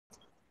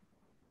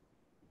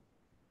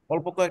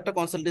অল্প কয়েকটা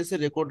consultancy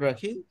record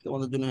রাখি,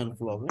 তোমাদের জন্য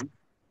হেল্পফুল হবে।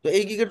 তো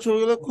এই গিগের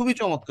ছবিগুলো খুবই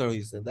চমৎকার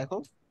হয়েছে, দেখো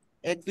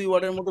 1-2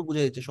 ওয়ার্ডের মধ্যে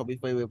বুঝে যাচ্ছে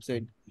শপিফাই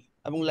ওয়েবসাইট,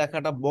 এবং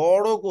লেখাটা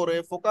বড় করে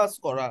ফোকাস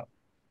করা,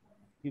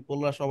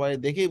 পিপলরা সবাই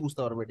দেখেই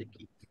বুঝতে পারবে এটা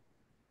কি।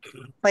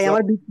 ভাই তো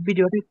আমার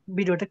ভিডিওটা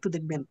ভিডিওটা একটু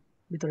দেখবেন,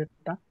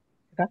 ভিতরেরটা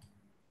এটা।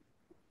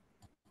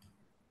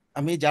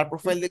 আমি যার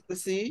প্রোফাইল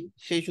দেখতেছি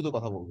সেই শুধু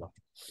কথা বললাম।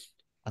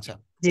 আচ্ছা,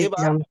 জি জি এবার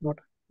আমি শুনবো।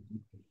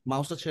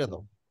 মাউসটা ছেড়ে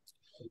দাও।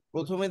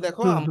 প্রথমে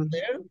দেখো হুম হুম।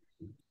 আমাদের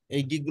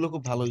এই গিগ গুলো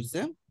খুব ভালো হয়েছে।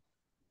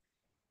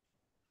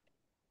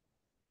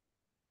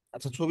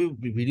 আচ্ছা, ছবি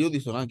ভিডিও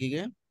দিছো না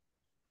গিগে?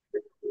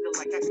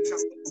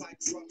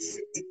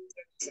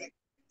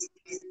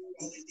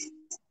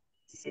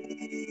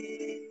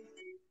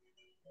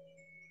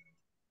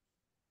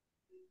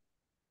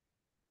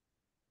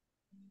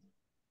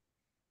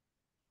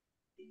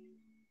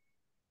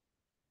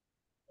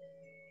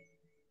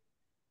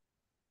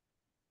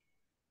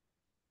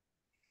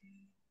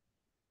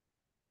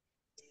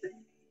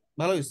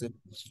 ভালো হয়েছে,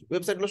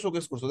 ওয়েবসাইট গুলো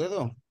শোকেস করছো তাই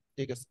তো?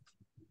 ঠিক আছে,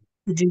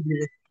 জি জি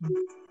জি।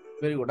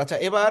 Very good. আচ্ছা,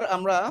 এবার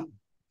আমরা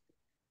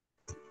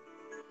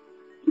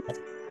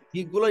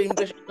গিগ গুলোর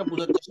ইমপ্রেশনটা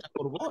বোঝার চেষ্টা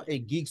করব এই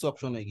গিগস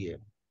অপশনে গিয়ে।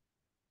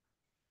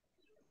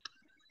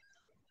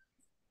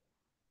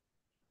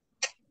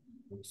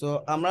 সো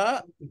আমরা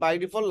বাই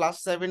ডিফল্ট লাস্ট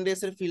 7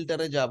 ডেজ এর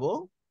ফিল্টারে যাব।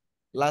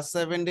 লাস্ট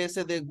 7 ডেজ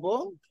এ দেখবো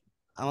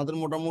আমাদের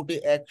মোটামুটি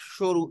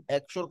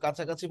 100-100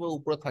 কাছাকাছি বা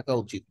উপরে থাকা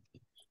উচিত।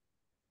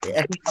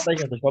 127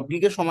 আছে, সব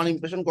দিকে সমান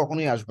ইমপ্রেশন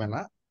কখনোই আসবে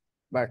না,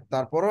 বাট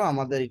তারপরও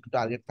আমাদের একটু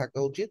টার্গেট থাকা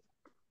উচিত।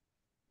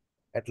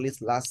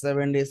 লিস্ট লাস্ট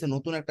 7 ডেজ এ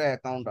নতুন একটা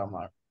অ্যাকাউন্ট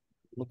আমার,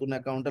 নতুন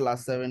অ্যাকাউন্টে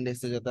লাস্ট 7 ডেজ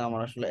এ যাতে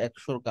আমার আসলে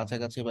 100-র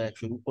কাছাকাছি বা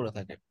 100-র উপরে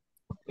থাকে।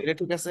 এটা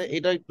ঠিক আছে,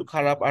 এটা একটু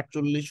খারাপ,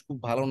 48 খুব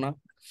ভালো না,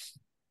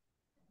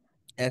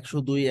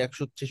 102,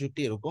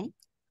 166 এরকম।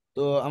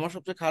 তো আমার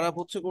সবচেয়ে খারাপ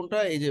হচ্ছে কোনটা,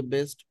 এই যে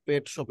বেস্ট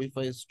পেট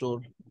শপিফাই স্টোর।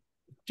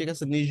 ঠিক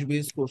আছে, নিশ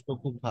বেস কোর্সটা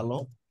খুব ভালো।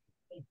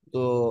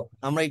 তো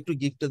আমরা একটু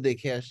গিফটটা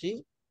দেখে আসি।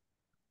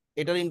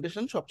 এটার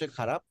ইমপ্রেশন সবচেয়ে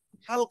খারাপ,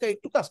 হালকা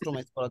একটু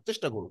কাস্টমাইজ করার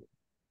চেষ্টা করব।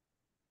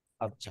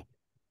 আচ্ছা,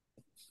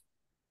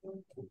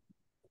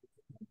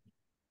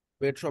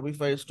 পেট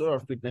শপিফাই স্টোর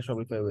আর ফিটনেস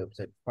শপিফাই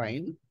ওয়েবসাইট,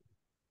 ফাইন।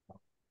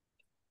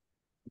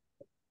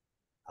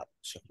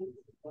 আচ্ছা,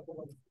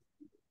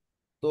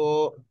 তো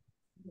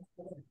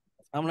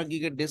আমরা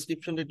গিগের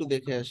ডেসক্রিপশনটা একটু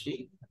দেখে আসি।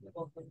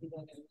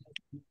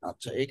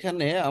 আচ্ছা,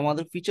 এখানে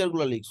আমাদের ফিচার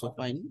গুলো লিখছো,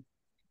 ফাইন।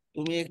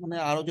 তুমি এখানে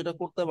আরো যেটা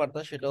করতে পারতা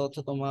সেটা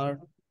হচ্ছে তোমার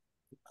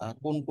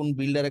কোন কোন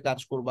বিল্ডারে কাজ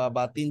করবা,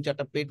 বা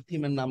 3-4টা পেট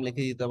থিমের নাম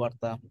লিখে দিতে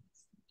পারতা।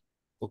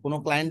 তো কোনো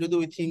ক্লায়েন্ট যদি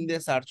ওই থিম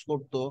দিয়ে সার্চ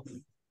করতো,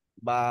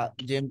 বা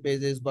জেম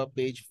পেজেস বা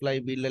পেজ ফ্লাই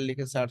বিল্ডার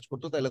লিখে সার্চ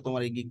করতো, তাহলে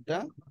তোমার এই গিগটা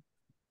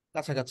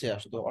কাছাকাছি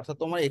আসতো, অর্থাৎ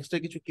তোমার এক্সট্রা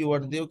কিছু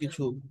কিওয়ার্ড দিয়েও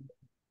কিছু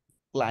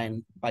ক্লায়েন্ট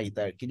পাইতে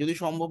আর কি, যদি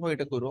সম্ভব হয়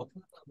এটা করো।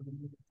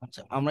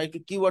 আচ্ছা, আমরা একটু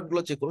কিওয়ার্ড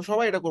গুলো চেক করবো,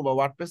 সবাই এটা করবা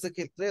ওয়ার্ডপ্রেস এর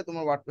ক্ষেত্রে।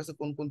 তোমার ওয়ার্ডপ্রেসে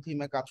কোন কোন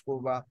থিমে কাজ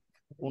করবা,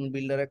 কোন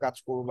বিল্ডারে কাজ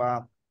করবা,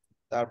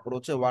 তারপর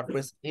হচ্ছে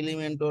ওয়ার্ডপ্রেস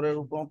এলিমেন্টরের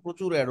উপর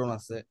প্রচুর অ্যাডন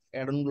আছে,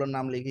 অ্যাডন গুলোর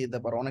নাম লিখে দিতে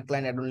পারো, অনেক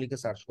ক্লায়েন্ট অ্যাডন লিখে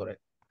সার্চ করে।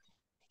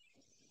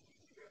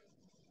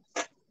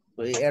 তো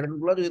এই অ্যাডন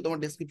গুলো যদি তোমার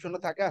ডেসক্রিপশনে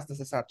থাকে আস্তে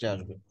আস্তে সার্চে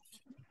আসবে।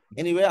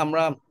 এনিওয়ে,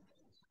 আমরা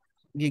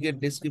গিগের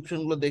ডেসক্রিপশন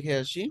গুলো দেখে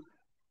আসি।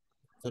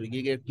 সরি,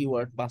 গিগের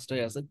কিওয়ার্ড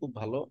 5টাই আছে, খুব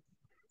ভালো।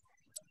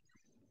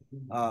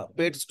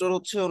 পেট স্টোর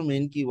হচ্ছে ওর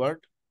মেইন কিওয়ার্ড।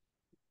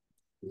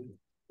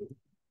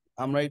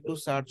 আমরা একটু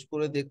সার্চ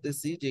করে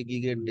দেখতেছি যে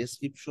গিগের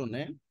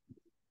ডেসক্রিপশনে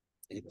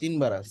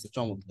 3বার আছে,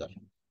 চমৎকার।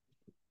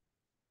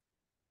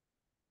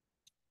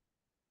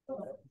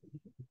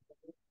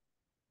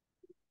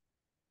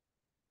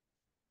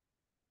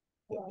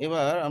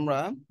 এবার আমরা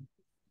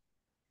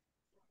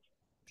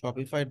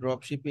শপিফাই ড্রপ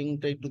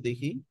শিপিংটা একটু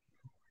দেখি।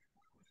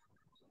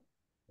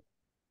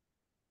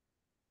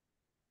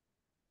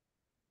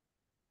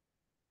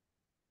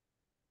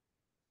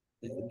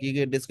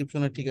 গিগের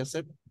ডেসক্রিপশনে ঠিক আছে,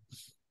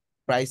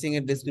 প্রাইসিং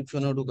এর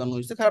ডেসক্রিপশনেও ঢুকানো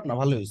হয়েছে, খারাপ না,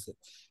 ভালো হয়েছে।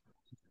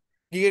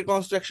 গিগের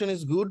কনস্ট্রাকশন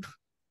ইজ গুড।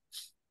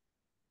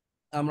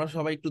 আমরা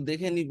সবাই একটু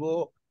দেখে নিব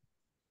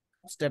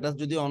স্ট্যাটাস,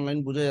 যদি অনলাইন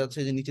বোঝা যাচ্ছে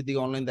যে নিচের দিকে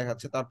অনলাইন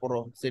দেখাচ্ছে,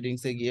 তারপরও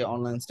সেটিংসে গিয়ে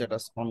অনলাইন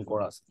স্ট্যাটাস অন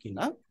করা আছে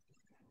কিনা,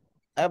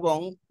 এবং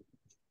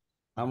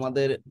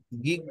আমাদের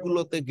গিগ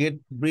গুলোতে গেট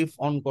ব্রিফ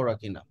অন করা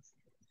কিনা।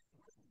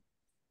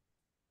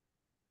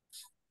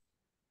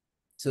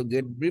 So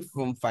get brief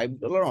from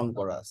 $5 on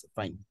করা আছে,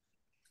 ফাইন।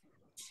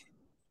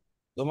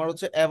 তোমার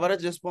হচ্ছে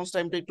এভারেজ রেসপন্স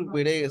টাইমটা একটু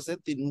বেড়ে গেছে,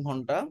 3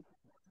 ঘন্টা।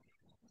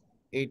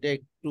 এইটা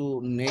একটু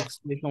নেক্সট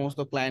যে সমস্ত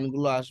ক্লায়েন্ট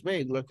গুলো আসবে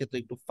এগুলোর ক্ষেত্রে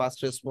একটু ফাস্ট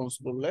রেসপন্স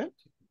করলে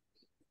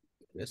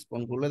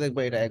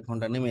দেখবা এটা 1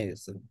 ঘন্টা নেমে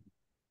গেছে।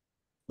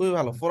 খুবই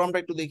ভালো। ফোরামটা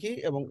একটু দেখি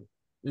এবং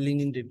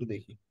লিঙ্কডইনটা একটু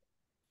দেখি,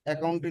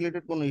 অ্যাকাউন্ট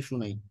রিলেটেড কোনো ইস্যু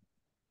নেই।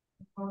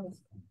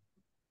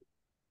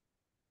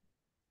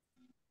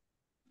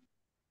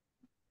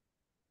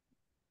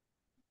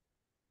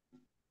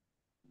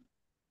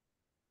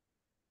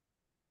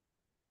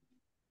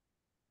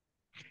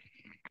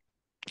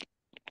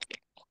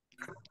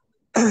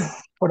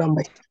 ওরাম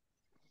ভাই।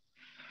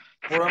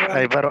 ফোরামে আমি,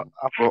 ফাইবার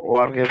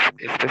ওয়ার্ক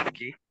স্পেস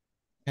কি?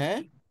 হ্যাঁ,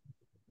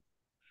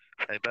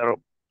 ফাইবার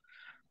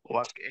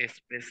ওয়ার্ক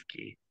স্পেস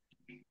কি?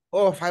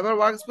 ও, ফাইবার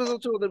ওয়ার্ক স্পেস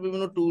হচ্ছে ওদের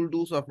বিভিন্ন টুল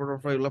সফটওয়্যার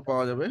টফটওয়্যার এগুলো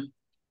পাওয়া যাবে।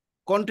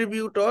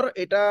 কন্ট্রিবিউটর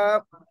এটা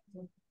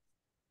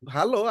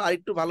ভালো, আর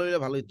একটু ভালো হলে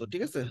ভালোই তো,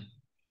 ঠিক আছে।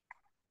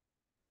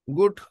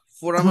 গুড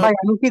ফোরামে। ভাই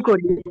আমি কি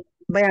করি,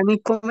 ভাই আমি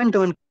কমেন্ট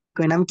টমেন্ট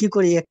করি না, আমি কি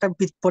করি একটা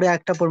পরে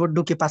একটা পর্ব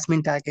ঢুকি 5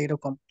 মিনিট আগে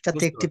এরকম, যাতে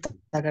বুঝতে অ্যাক্টিভ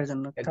পারছি, থাকার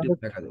জন্য, অ্যাক্টিভ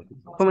তাহলে দেখা যায়।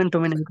 কমেন্ট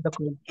টমেন্ট এগুলো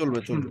করি। চলবে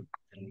হুম। চলবে।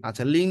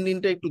 আচ্ছা,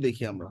 লিঙ্কডইনটা একটু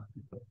দেখি আমরা।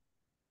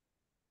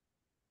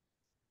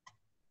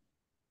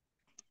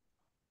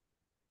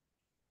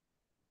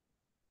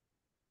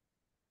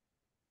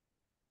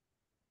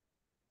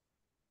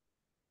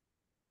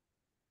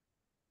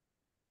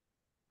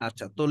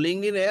 আচ্ছা, তো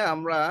লিঙ্কডইনে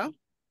আমরা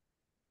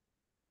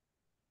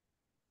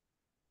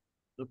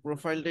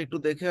প্রোফাইলটা একটু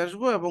দেখে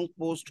আসবো, এবং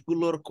পোস্ট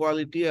গুলোর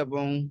কোয়ালিটি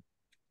এবং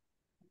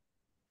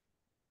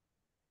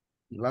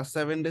লাস্ট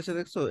 7 ডেজে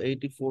দেখছো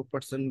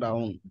 84%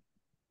 ডাউন।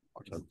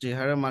 অর্থাৎ যে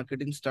হারে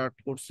মার্কেটিং স্টার্ট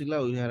করছিল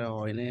ওই হারে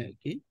হয়নি আর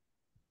কি।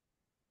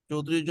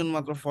 34 জন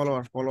মাত্র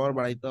ফলোয়ার, ফলোয়ার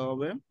বাড়াইতে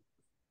হবে।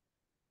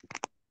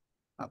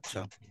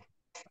 আচ্ছা,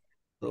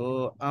 তো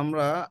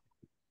আমরা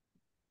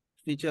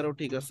ফিচারও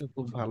ঠিক আছে,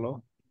 খুব ভালো।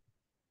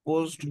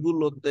 পোস্ট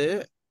গুলোতে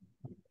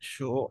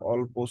শো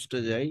অল পোস্টে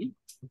যাই।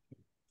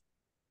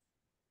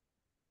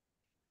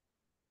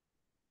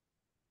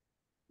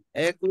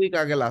 1 উইক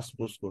আগে লাস্ট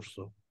পোস্ট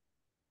করছো,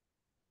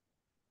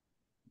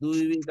 2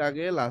 উইক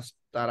আগে লাস্ট,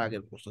 তার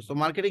আগের পোস্ট। তো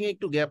মার্কেটিং এ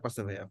একটু গ্যাপ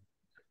আছে ভাইয়া।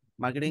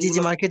 মার্কেটিং জি জি,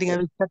 গুলো মার্কেটিং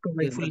আমি স্টার্ট করবো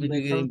এগুলো ফুল থেকে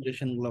ভাই, কারণ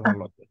ইমপ্রেশন গুলো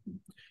ভালো হবে।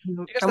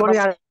 ঠিক আছে, আমার ওই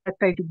বাকি আর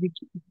একটা ইউটিউব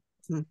দেখি।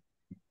 হুম।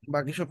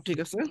 বাকি সব ঠিক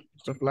আছে।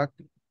 সব লাক।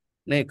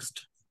 নেক্সট,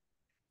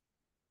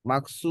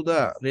 মাকসুদা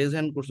রেজ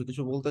হ্যান্ড করছো,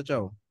 কিছু বলতে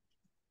চাও?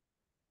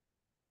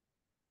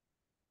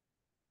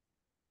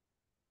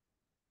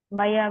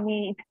 ভাইয়া আমি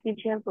স্ক্রিন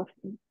শেয়ার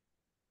করছি।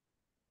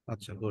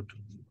 আচ্ছা, গুড।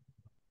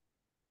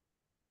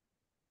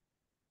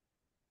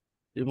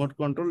 রিমোট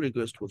কন্ট্রোল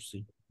রিকোয়েস্ট করছি।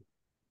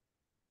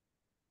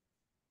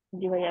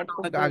 জি ভাইয়া অ্যাড অনেক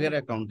করতে হবে। আগের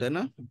অ্যাকাউন্ট, তাই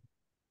না?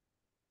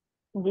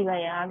 জি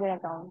ভাইয়া আগের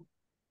অ্যাকাউন্ট।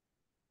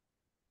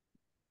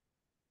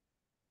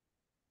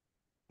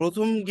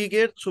 প্রথম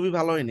গিগের ছবি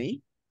ভালো হয়নি।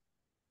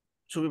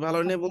 ছবি ভালো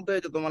হয়নি বলতে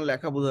এই যে তোমার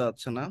লেখা বোঝা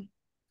যাচ্ছে না।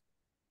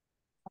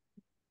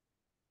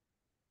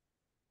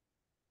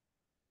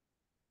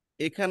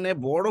 এখানে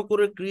বড়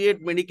করে create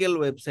medical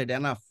website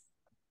enough.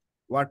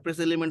 WordPress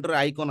এলিমেন্টের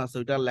আইকন আছে,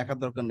 ওইটা আর লেখার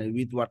দরকার নেই,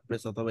 উইথ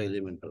ওয়ার্ডপ্রেস অথবা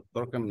এলিমেন্টের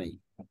দরকার নেই।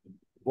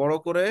 বড়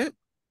করে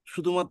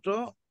শুধুমাত্র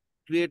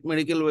ক্রিয়েট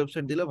মেডিকেল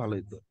ওয়েবসাইট দিলে ভালো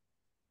হতো।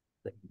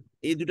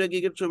 এই দুটা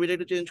গিগের ছবিটা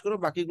একটু চেঞ্জ করো,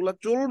 বাকিগুলা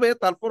চলবে।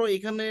 তারপরও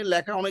এখানে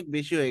লেখা অনেক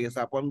বেশি হয়ে গেছে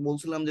আপু। আমি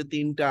বলছিলাম যে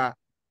 3টা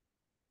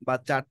বা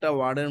 4টা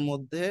ওয়ার্ডের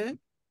মধ্যে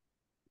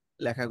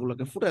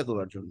লেখাগুলোকে ফুটায়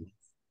তোলার জন্য।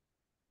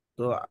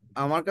 তো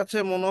আমার কাছে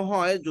মনে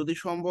হয় যদি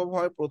সম্ভব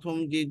হয় প্রথম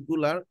গিগ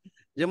গুলার,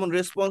 যেমন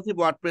রেসপন্সিভ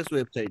ওয়ার্ডপ্রেস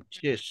ওয়েবসাইট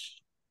শেষ,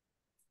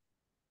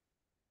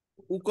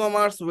 ই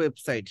কমার্স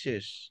ওয়েবসাইট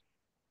শেষ।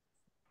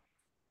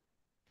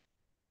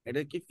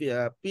 এটা কি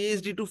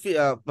পিএইচডি টু,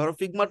 ধরো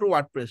ফিগমা টু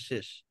ওয়ার্ডপ্রেস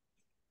শেষ।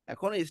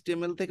 এখন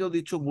এইচটিএমএল থেকেও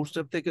দিচ্ছ,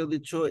 বুটস্ট্র্যাপ থেকেও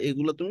দিচ্ছ,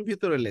 এগুলো তুমি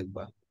ভিতরে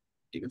লিখবা।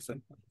 ঠিক আছে।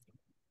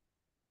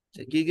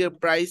 গিগের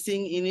প্রাইসিং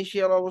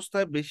ইনিশিয়াল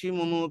অবস্থায় বেশি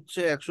মনে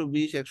হচ্ছে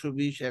 120,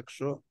 120,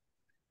 100।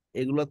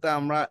 এগুলোতে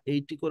আমরা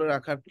 80 করে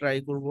রাখার ট্রাই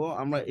করব।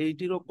 আমরা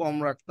 80-ও কম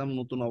রাখতাম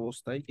নতুন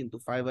অবস্থায়, কিন্তু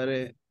ফাইবারে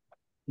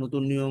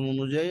নতুন নিয়ম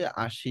অনুযায়ী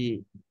 80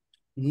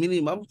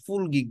 মিনিমাম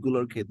ফুল গিগ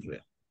গুলোর ক্ষেত্রে।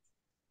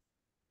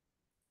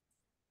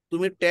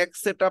 তুমি ট্যাক্স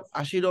সেট আপ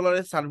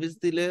 $80 সার্ভিস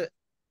দিলে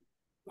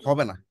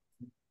হবে না।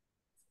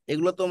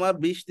 এগুলো তোমার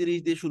 20-30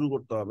 দিয়ে শুরু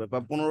করতে হবে, বা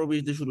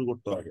 15-20 দিয়ে শুরু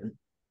করতে হবে।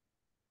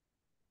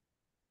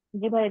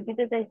 জি ভাইয়া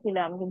দিতে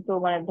চাইছিলাম, কিন্তু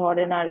মানে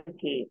ধরেন আর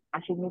কি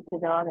 80 নিচে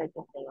দেওয়া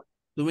যাইতেছে না।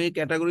 তুমি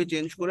ক্যাটাগরি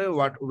চেঞ্জ করে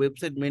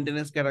ওয়েবসাইট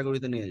মেনটেনেন্স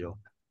ক্যাটাগরিতে নিয়ে যাও।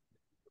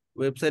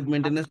 ওয়েবসাইট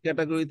মেনটেনেন্স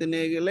ক্যাটাগরিতে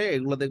নিয়ে গেলে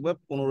এগুলো দেখবা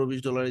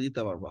 $15-20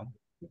 দিতে পারবা।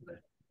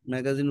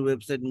 Magazine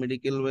website,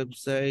 medical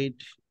website,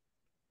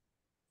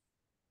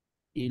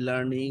 e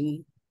learning,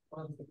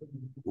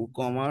 e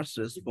commerce,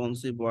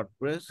 responsive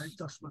WordPress,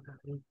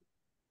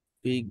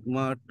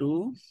 Figma two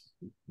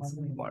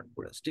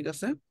WordPress, ঠিক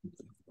আছে।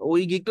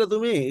 ওই গিগটা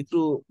তুমি একটু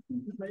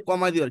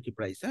কমাই দিও আর কি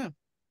প্রাইস, হ্যাঁ।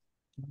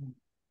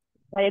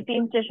 ভাই একটু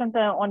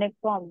ইমপ্রেশনটা অনেক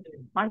কম।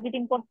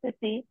 মার্কেটিং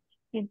করতেছি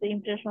কিন্তু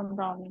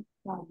ইমপ্রেশনটা অনেক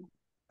কম।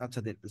 আচ্ছা,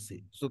 দেখতেছি।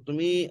 তো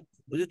তুমি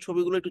ওই যে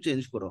ছবিগুলো একটু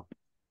চেঞ্জ করো,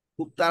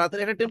 খুব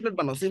তাড়াতাড়ি একটা টেমপ্লেট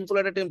বানাও, সিম্পল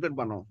একটা টেমপ্লেট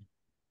বানাও।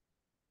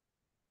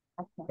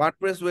 আচ্ছা।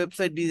 ওয়ার্ডপ্রেস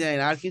ওয়েবসাইট ডিজাইন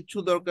আর কিছু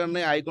দরকার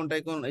নেই, আইকন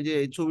টাইকন এই যে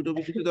এই ছবি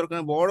টবি কিছু দরকার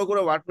নেই। বড়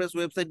করে ওয়ার্ডপ্রেস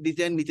ওয়েবসাইট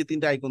ডিজাইন, নিচে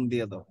 3টা আইকন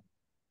দিয়ে দাও।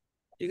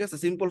 ঠিক আছে,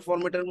 সিম্পল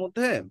ফরম্যাটের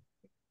মধ্যে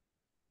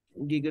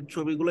গিগের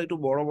ছবিগুলো একটু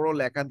বড় বড়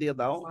লেখা দিয়ে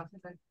দাও।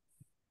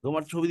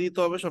 তোমার ছবি দিতে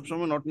হবে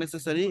সবসময় নট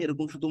নেসেসারি,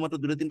 এরকম শুধুমাত্র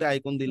 2-3টা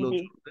আইকন দিলেও জি।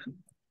 চলবে।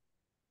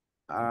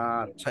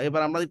 আচ্ছা,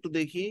 এবার আমরা একটু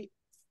দেখি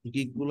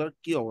গিগ গুলার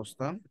কি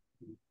অবস্থা।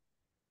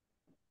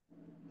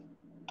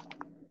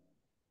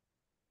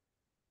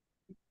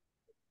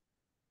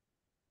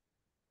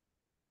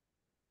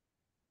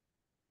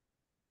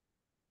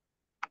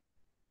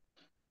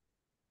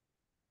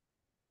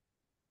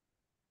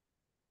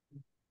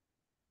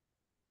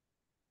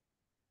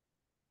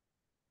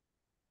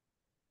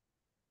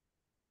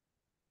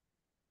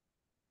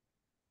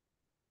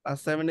 আর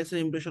 7s এর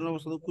ইমপ্রেশন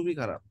অবস্থা তো খুবই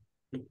খারাপ।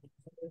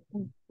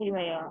 জি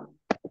ভাইয়া।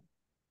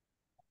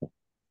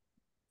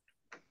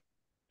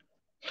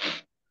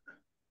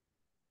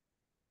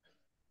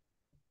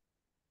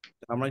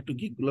 আমরা একটু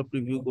গিগ গুলো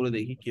প্রিভিউ করে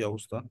দেখি কি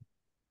অবস্থা।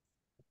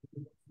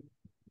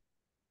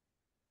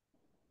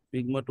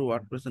 Figma two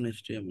WordPress and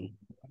HTML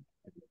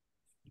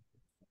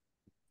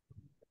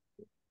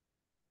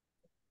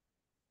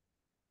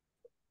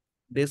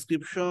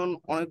description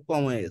অনেক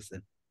কম হয়ে গেছে।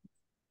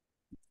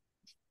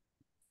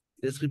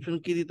 ডেসক্রিপশন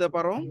কি দিতে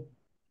পারো?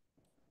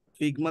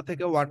 ফিগমা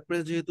থেকে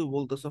ওয়ার্ডপ্রেস যেহেতু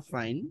বলতেছো,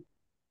 ফাইন।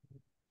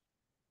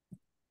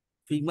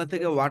 ফিগমা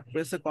থেকে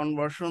ওয়ার্ডপ্রেসে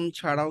কনভার্সন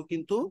ছাড়াও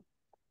কিন্তু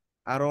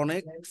আরো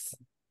অনেক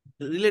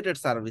রিলেটেড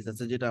সার্ভিস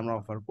আছে যেটা আমরা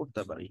অফার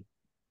করতে পারি।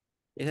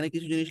 এখানে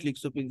কিছু জিনিস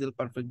লিখছো, pixel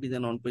perfect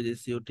design, on page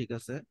SEO, ঠিক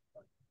আছে।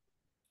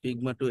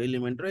 ফিগমা টু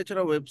এলিমেন্টর,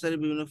 এছাড়া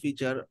ওয়েবসাইটের বিভিন্ন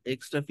ফিচার,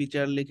 এক্সট্রা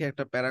ফিচার লিখে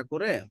একটা প্যারা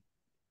করে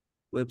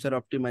ওয়েবসাইট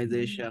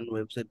অপটিমাইজেশন,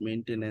 ওয়েবসাইট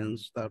মেইনটেনেন্স,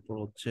 তারপর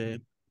হচ্ছে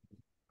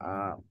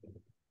আহ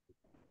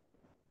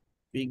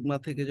ফিগমা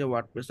থেকে যে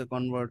ওয়ার্ডপ্রেসে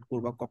কনভার্ট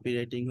করবা,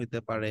 কপিরাইটিং হইতে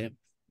পারে।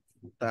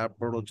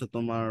 তারপর হচ্ছে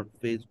তোমার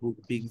ফেসবুক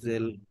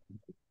পিক্সেল,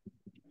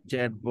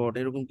 চ্যাটবট,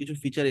 এরকম কিছু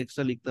ফিচার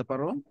এক্সট্রা লিখতে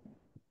পারো।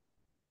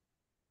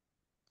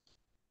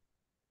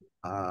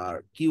 আর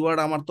কিওয়ার্ড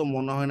আমার তো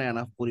মনে হয় না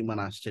এনাফ পরিমাণ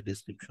আসছে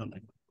ডিসক্রিপশনে।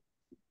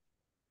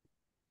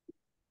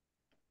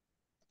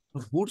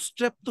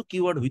 বুটস্ট্র্যাপ তো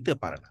কিওয়ার্ড হইতে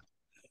পারে না।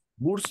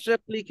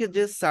 বুটস্ট্র্যাপ লিখে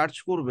যে সার্চ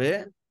করবে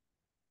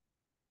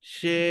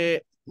সে,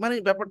 মানে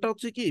ব্যাপারটা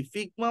হচ্ছে কি,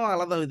 ফিগমা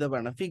আলাদা হইতে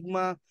পারে না।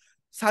 ফিগমা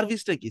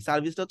সার্ভিসটা কি?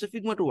 সার্ভিসটা হচ্ছে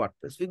Figma two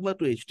WordPress, Figma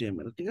two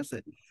HTML, ঠিক আছে।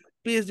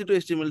 পিএইচডি টু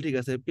এইচটিএমএল, ঠিক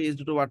আছে।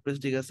 পিএইচডি টু ওয়ার্ডপ্রেস,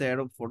 ঠিক আছে।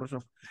 Adobe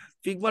Photoshop.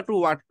 Figma two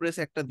WordPress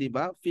একটা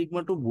দিবা,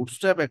 ফিগমা টু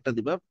বুটস্ট্র্যাপ একটা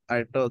দিবা, আর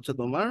একটা হচ্ছে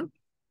তোমার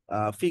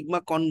ফিগমা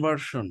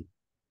কনভার্সন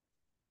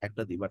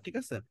একটা দিবা, ঠিক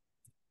আছে।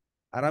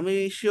 আর আমি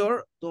শিওর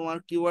তোমার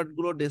কিওয়ার্ড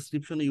গুলো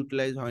ডেসক্রিপশনে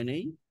ইউটিলাইজ হয়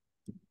নাই।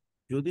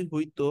 যদি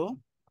হইতো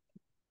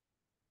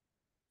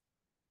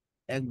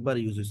একবার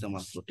ইউজ হয়েছে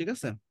মাত্র, ঠিক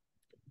আছে।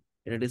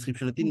 এটা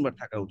ডেসক্রিপশনে 3 বার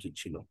থাকা উচিত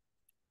ছিল।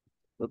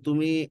 তো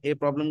তুমি এই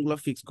প্রবলেম গুলো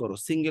ফিক্স করো।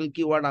 সিঙ্গেল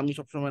কিওয়ার্ড আমি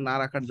সবসময় না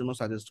রাখার জন্য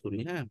সাজেস্ট করি,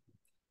 হ্যাঁ।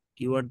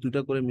 কিওয়ার্ড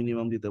 2টা করে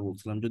মিনিমাম দিতে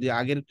বলছিলাম। যদি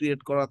আগের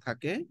ক্রিয়েট করা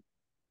থাকে,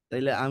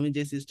 তাইলে আমি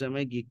যে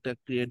সিস্টেমে গিগটা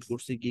ক্রিয়েট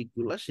করছি, গিগ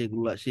গুলা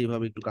সেগুলা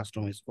সেইভাবে একটু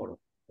কাস্টমাইজ করো।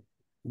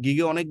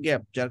 গিগে অনেক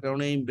গ্যাপ, যার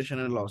কারণে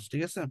ইমপ্রেশনের লস,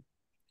 ঠিক আছে।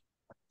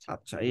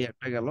 আচ্ছা, এই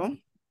একটা গেল।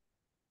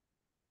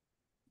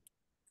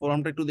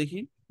 ফোরামটা একটু দেখি।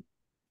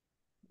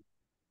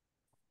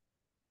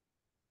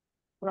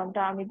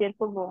 ফর্মটা আমি বের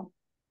করবো।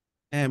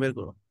 হ্যাঁ, বের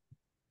করো।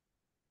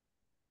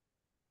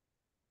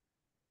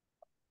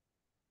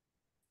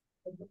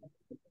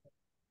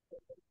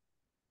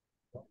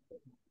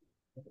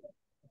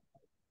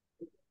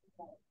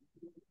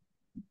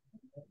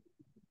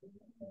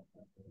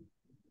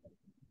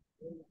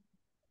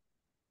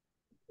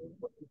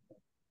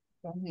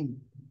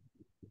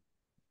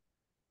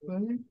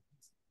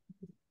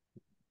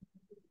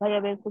 ভাইয়া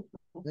বের করছি।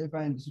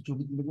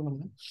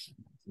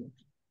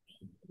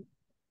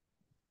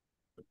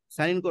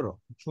 সাইন ইন করো।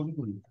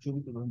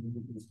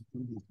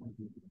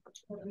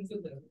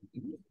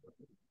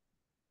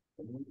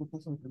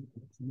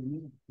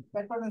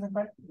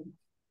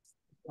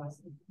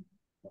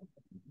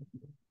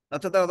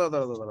 আচ্ছা, দাঁড়া দাঁড়া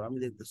দাঁড়া দাঁড়া, আমি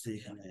দেখতেছি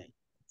এখানে।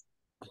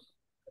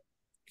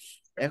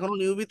 এখনো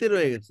নিউবিতে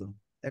রয়ে গেছে,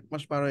 1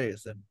 মাস পার হয়ে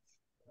গেছে।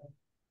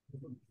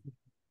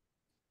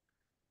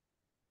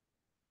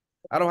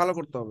 আরো ভালো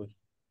করতে হবে।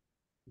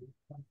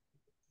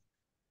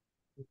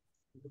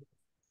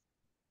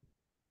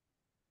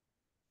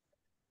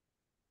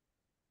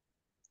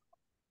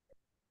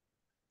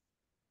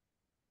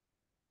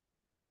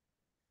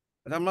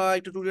 আচ্ছা, আমরা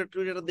একটু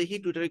টুইটারটা দেখি,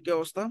 টুইটারের কি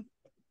অবস্থা।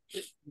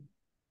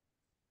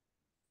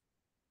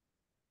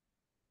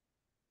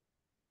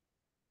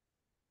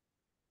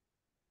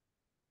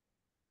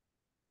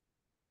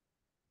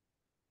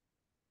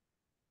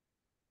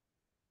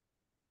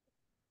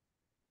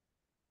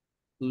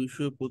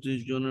 225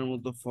 জনের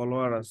মতো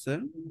ফলোয়ার আছে।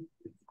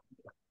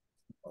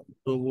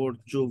 অক্টোবর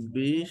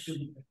 24।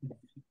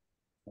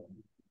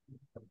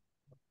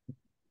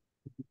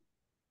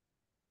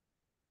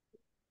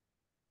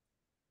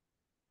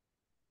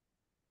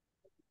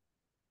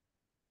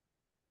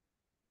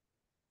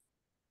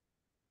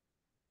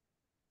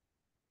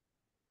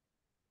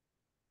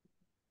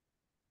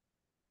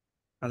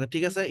 আচ্ছা,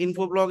 ঠিক আছে,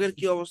 ইনফো ব্লগের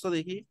কি অবস্থা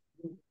দেখি।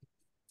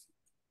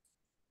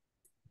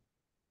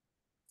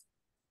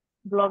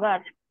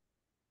 ব্লগার।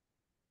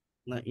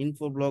 না,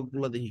 ইনফো ব্লগ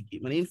গুলো দেখি কি,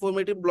 মানে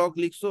ইনফরমেটিভ ব্লগ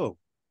লিখছো?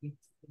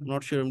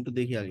 নট শিওর, একটু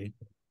দেখি আগে।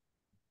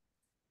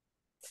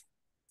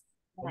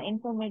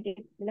 ইনফরমেটিভ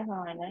লেখা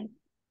হয় নাই,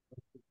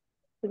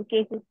 শুধু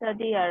কেস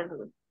স্টাডি আর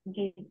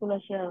গিগুলো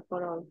শেয়ার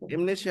করা হয়েছে।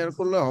 এমনি শেয়ার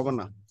করলে হবে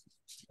না,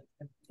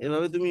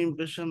 এভাবে তুমি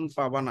ইমপ্রেশন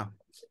পাবা না।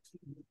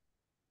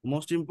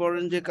 মোস্ট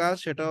ইম্পর্টেন্ট যে কাজ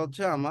সেটা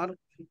হচ্ছে আমার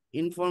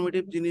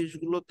ইনফরমেটিভ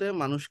জিনিসগুলোতে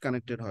মানুষ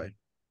কানেক্টেড হয়।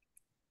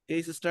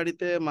 কেস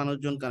স্টাডিতে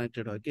মানুষজন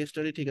কানেক্টেড হয়। কেস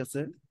স্টাডি ঠিক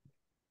আছে,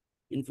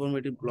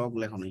 ইনফরমেটিভ ব্লগ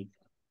লেখো নেই।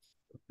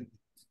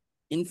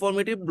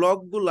 ইনফরমেটিভ ব্লগ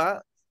গুলা,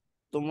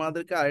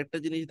 তোমাদেরকে আরেকটা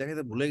জিনিস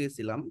দেখাতে ভুলে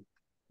গেছিলাম।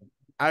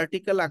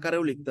 আর্টিকেল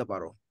আকারেও লিখতে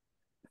পারো।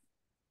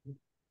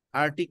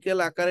 আর্টিকেল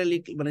আকারে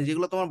মানে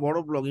যেগুলো তোমার বড়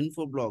ব্লগ,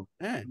 ইনফো ব্লগ,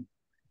 হ্যাঁ,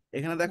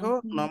 এখানে দেখো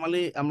হুম।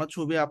 নর্মালি আমরা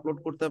ছবি আপলোড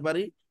করতে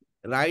পারি।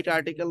 রাইট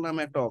আর্টিকেল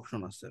নামে একটা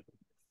অপশন আছে।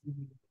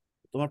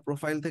 তোমার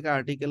প্রোফাইল থেকে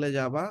আর্টিকেলে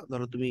যাবা,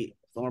 ধরো তুমি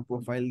তোমার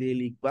প্রোফাইল দিয়ে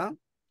লিখবা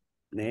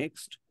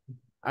নেক্সট।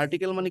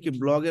 আর্টিকেল মানে কি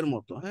ব্লগের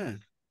মতো, হ্যাঁ।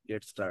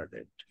 Get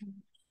started.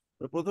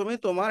 তো প্রথমেই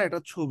তোমার একটা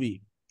ছবি,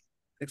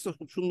 দেখছো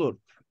খুব সুন্দর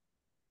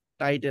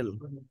টাইটেল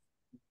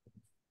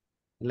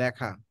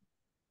লেখা।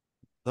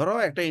 ধরো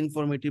একটা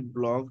ইনফরমেটিভ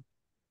ব্লগ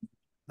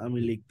আমি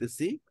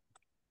লিখতেছি,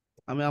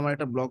 আমি আমার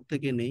একটা ব্লগ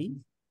থেকে নেই,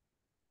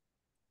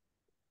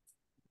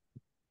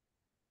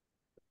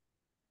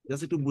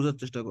 জাস্ট একটু বোঝার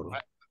চেষ্টা করো।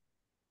 হ্যাঁ,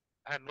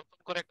 হ্যাঁ, নতুন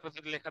করে একটা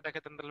যদি লেখা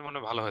দেখাতেন তাহলে মনে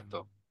হয় ভালো হতো।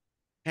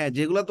 হ্যাঁ,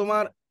 যেগুলো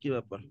তোমার কি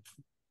ব্যাপার,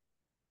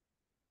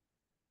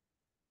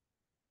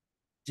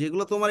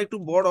 যেগুলো তোমার একটু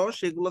বড়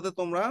সেগুলোতে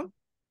তোমরা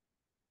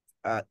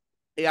আহ,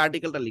 এই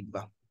আর্টিকেলটা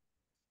লিখবা।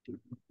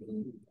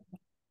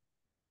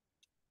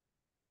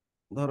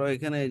 ধরো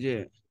এখানে এই যে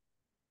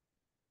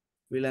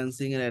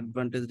ফ্রিল্যান্সিং এর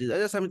অ্যাডভান্টেজ,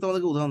 জাস্ট আমি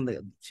তোমাদেরকে উদাহরণ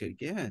দিচ্ছি আর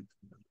কি, হ্যাঁ।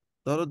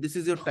 ধরো দিস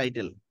ইজ ইউর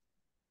টাইটেল।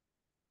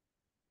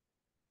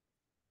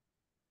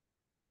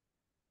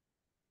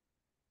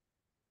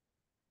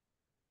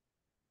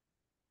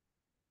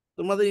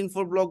 তোমাদের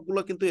ইনফো ব্লগ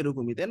গুলো কিন্তু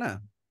এরকমই, তাই না?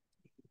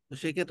 তো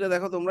সেক্ষেত্রে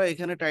দেখো তোমরা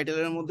এখানে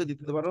টাইটেলের মধ্যে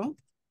দিতে পারো,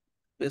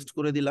 পেস্ট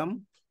করে দিলাম।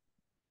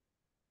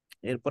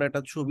 এরপর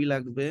একটা ছবি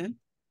লাগবে।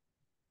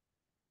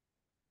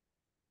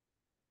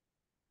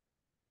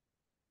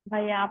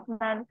 ভাইয়া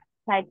আপনার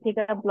সাইট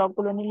থেকে ব্লগ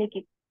গুলো নিলে কি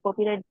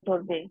কপিরাইট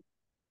ধরবে?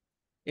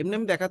 এমনি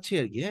আমি দেখাচ্ছি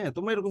আর কি, হ্যাঁ,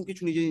 তোমরা এরকম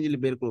কিছু নিজে নিজে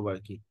বের করবো আর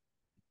কি।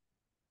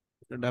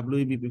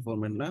 ডাব্লিউবিপি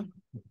ফরম্যাট না,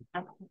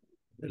 আচ্ছা।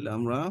 তাহলে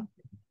আমরা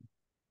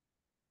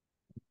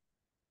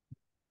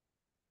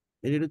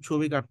এই যে একটু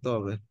ছবি কাটতে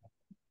হবে।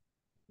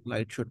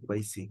 লাইট শট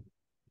পাইছি,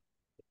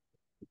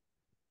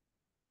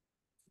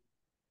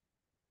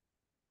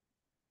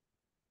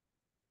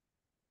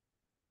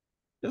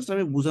 জাস্ট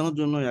আমি বোঝানোর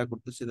জন্য ইয়া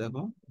করতেছি,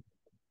 দেখো।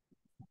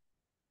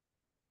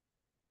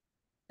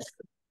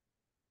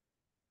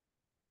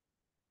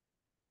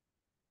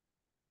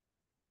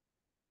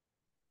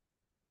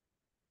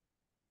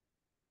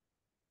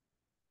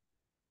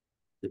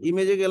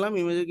 ইমেজে গেলাম,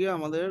 ইমেজে গিয়ে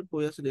আমাদের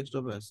কই আছে,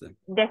 ডেস্কটপে আছে।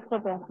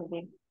 ডেস্কটপে আছে যে।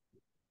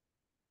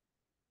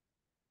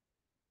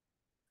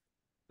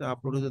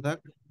 আপলোড হতে থাক।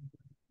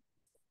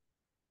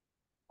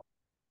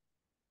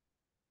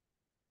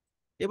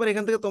 এবার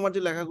এখান থেকে তোমার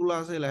যে লেখাগুলো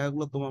আছে এই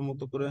লেখাগুলো তোমার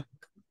মতো করে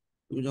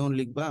তুমি যখন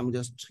লিখবা, আমি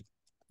জাস্ট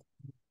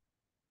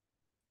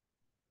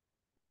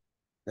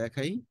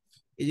দেখাই।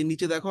 এই যে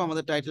নিচে দেখো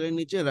আমাদের টাইটেলের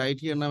নিচে রাইট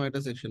হিয়ার নামে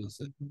একটা সেকশন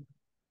আছে।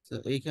 তো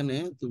এইখানে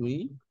তুমি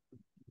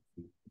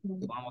হুম।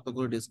 তোমার মতো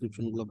করে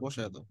ডেসক্রিপশন গুলো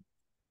বসায় দাও।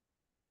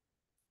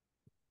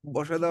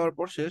 বসায় দেওয়ার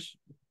পর শেষ,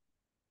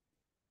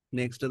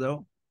 নেক্সটে দাও।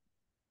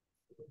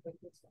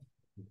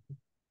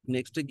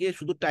 নেক্সটে গিয়ে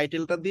শুধু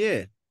টাইটেলটা দিয়ে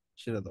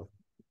সেটা দাও।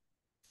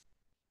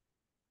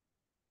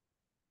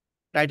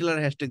 টাইটেল আর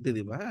হ্যাশট্যাগ দিয়ে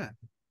দিবা, হ্যাঁ।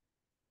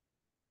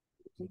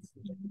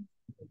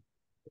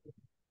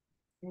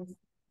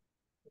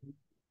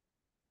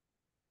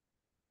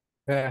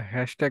 হ্যাঁ,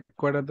 হ্যাশট্যাগ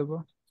কয়টা দেবো?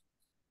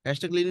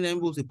 হ্যাশট্যাগ লিখে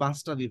আমি বলছি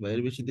 5টা দিবা,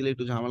 এর বেশি দিলে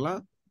একটু ঝামেলা,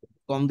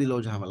 কম দিলেও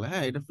ঝামেলা,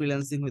 হ্যাঁ। এটা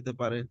ফ্রিল্যান্সিং হতে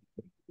পারে।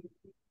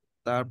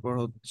 তারপর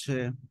হচ্ছে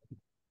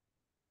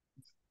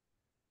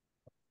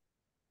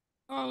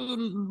এই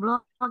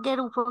ব্লগের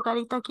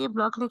উপকারিতা কি?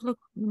 ব্লগ লিখলে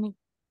মানে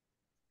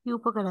কি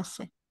উপকার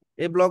আছে?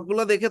 এই ব্লগ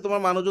গুলো দেখে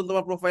তোমার মানুষজন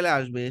তোমার প্রোফাইলে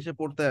আসবে, এসে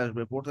পড়তে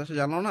আসবে, পড়তে আসে,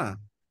 জানো না?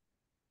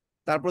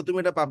 তারপর তুমি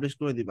এটা পাবলিশ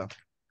করে দিবা।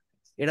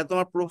 এটা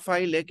তোমার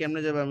প্রোফাইলে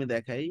কেমনে যাবে আমি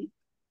দেখাই।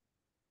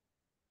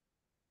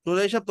 তো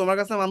এইসব তোমার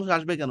কাছে মানুষ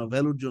আসবে কেন?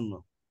 ভ্যালুর জন্য।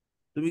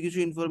 তুমি কিছু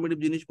ইনফরমেটিভ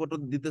জিনিসপত্র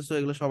দিতেছো,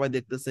 এগুলো সবাই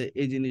দেখতেছে,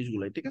 এই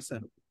জিনিসগুলাই, ঠিক আছে।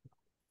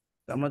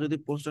 তো আমরা যদি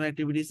পোস্ট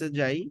অ্যাক্টিভিটিসে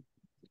যাই,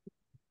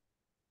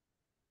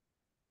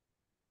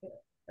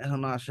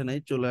 এখনো আসে নাই,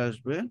 চলে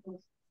আসবে।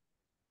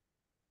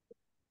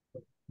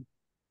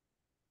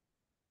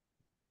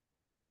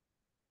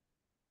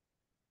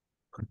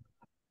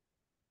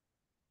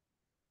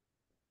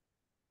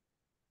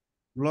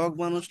 ব্লগ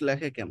মানুষ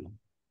লেখে কেন?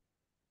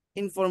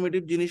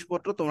 ইনফরমেটিভ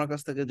জিনিসপত্র তোমার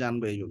কাছ থেকে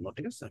জানবে এই জন্য,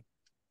 ঠিক আছে।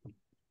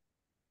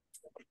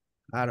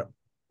 আর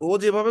ও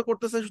যেভাবে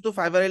করতেছে শুধু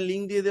ফাইবারের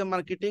লিঙ্ক দিয়ে দিয়ে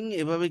মার্কেটিং,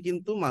 এভাবে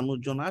কিন্তু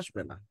মানুষজন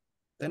আসবে না,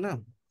 তাই না?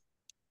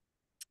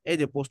 এই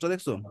যে পোস্টটা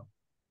দেখছো,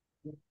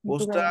 জি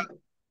পোস্টটা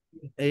ভাইয়া।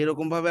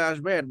 এইরকম ভাবে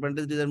আসবে,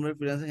 অ্যাডভান্টেজ ডিজাইন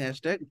ফ্রিল্যান্সিং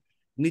হ্যাশট্যাগ,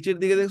 নিচের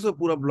দিকে দেখছো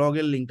পুরো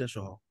ব্লগের লিঙ্কটা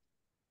সহ।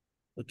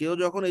 তো কেউ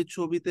যখন এই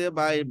ছবিতে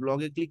বা এই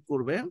ব্লগে ক্লিক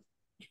করবে,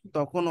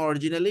 তখন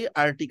অরিজিনালি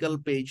আর্টিকেল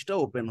পেজটা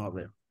ওপেন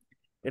হবে।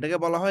 এটাকে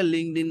বলা হয়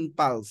লিঙ্কডইন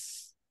পালস।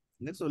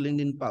 দেখছো,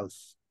 লিঙ্কডইন পালস।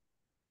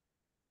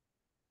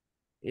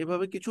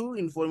 এভাবে কিছু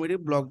ইনফরমেটিভ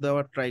ব্লগ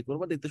দেওয়ার ট্রাই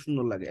করবা, দেখতে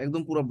সুন্দর লাগে,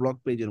 একদম পুরো ব্লগ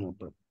পেজের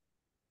মতো।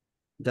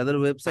 যাদের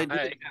ওয়েবসাইট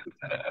ভাই যদি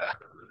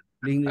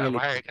লিঙ্কডইনে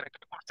ভাই লিখতে, এখানে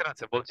একটা কোশ্চেন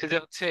আছে, বলছি যে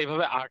হচ্ছে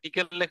এইভাবে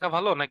আর্টিকেল লেখা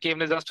ভালো নাকি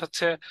এমনি জাস্ট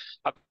হচ্ছে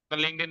আপনার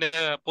লিঙ্কডইনে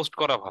পোস্ট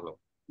করা ভালো?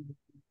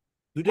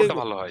 দুইটাই কোনটা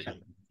ভালো করতে হয়? পারেন।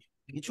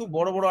 কিছু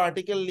বড় বড়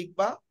আর্টিকেল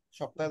লিখবা,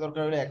 সপ্তাহে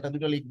দরকার হলে একটা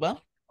দুটো লিখবা।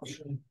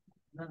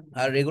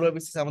 আর রেগুলার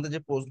বেসিসে আমাদের যে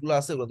পোস্ট গুলো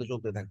আছে ওগুলো তো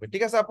চলতে থাকবে।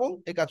 ঠিক আছে আপু,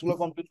 এই কাজগুলো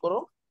কমপ্লিট করো,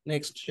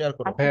 নেক্সট শেয়ার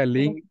করো। আচ্ছা ভাইয়া ঠিক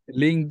লিঙ্ক আছে।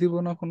 লিঙ্ক দিব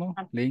না কোনো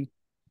আচ্ছা লিঙ্ক?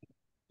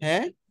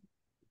 হ্যাঁ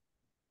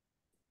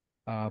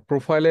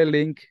প্রোফাইলের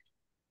লিঙ্ক,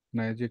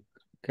 না এই যে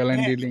হ্যাঁ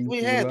ক্যালেন্ডার লিঙ্ক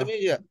তুমি, হ্যাঁ এগুলা? তুমি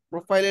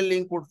প্রোফাইলের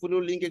লিঙ্ক,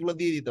 পোর্টফোলিও লিঙ্ক এগুলো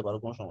দিয়ে দিতে পারো,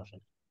 কোনো সমস্যা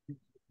নেই।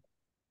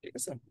 ঠিক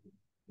আছে।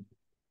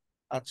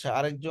 আচ্ছা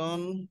আরেকজন,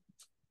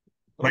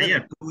 তোমাদের ভাইয়া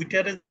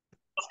টুইটারে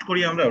পোস্ট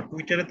করি আমরা,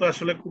 টুইটারে তো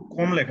আসলে খুব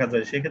কম লেখা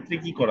যায়, সেক্ষেত্রে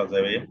কি করা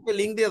যায় ভাইয়া?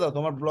 লিঙ্ক দিয়ে দাও,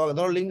 তোমার ব্লগ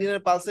ধরো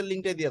লিঙ্কডইনের পালসের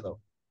লিঙ্কটাই দিয়ে দাও।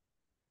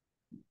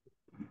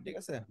 ঠিক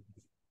আছে,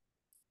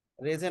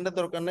 রেজেন্টের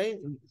দরকার নেই,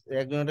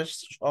 একজন এটা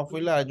অফ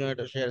হইলে আরেকজন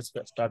এটা শেয়ার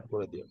স্টার্ট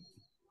করে দিও।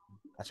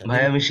 আচ্ছা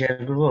ভাই আমি শেয়ার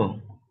করবো।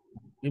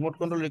 রিমোট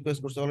কন্ট্রোল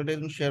রিকোয়েস্ট করছে, অলরেডি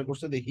একজন শেয়ার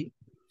করছে, দেখি।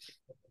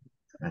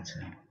 আচ্ছা,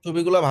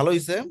 ছবিগুলো ভালো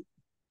হইছে।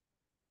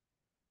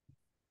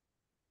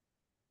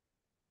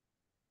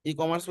 ই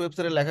কমার্স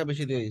ওয়েবসাইটে লেখা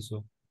বেশি দিয়ে দিছো,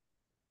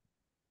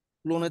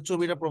 ক্লোনের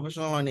ছবিটা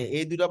প্রফেশনাল হয়নি,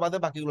 এই দুটা বাদে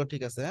বাকিগুলো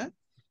ঠিক আছে। হ্যাঁ,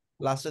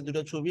 লাস্টের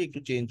দুটো ছবি একটু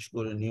চেঞ্জ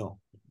করে নিও।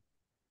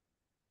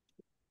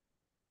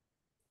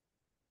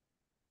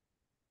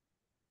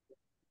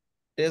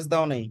 টেস্ট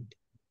দাও নেই,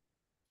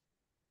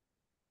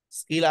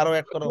 স্কিল আরো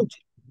অ্যাড করা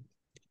উচিত।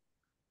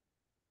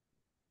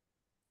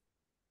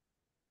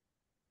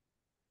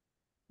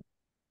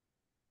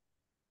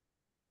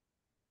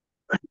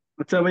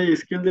 আচ্ছা ভাই,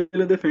 স্কিল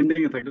দিলে পেন্ডিং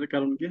এ থাকে, এটার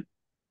কারণ কি?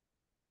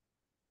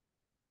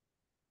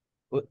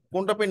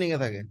 কোনটা পেন্ডিং এ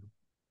থাকে?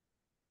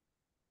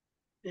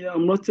 এই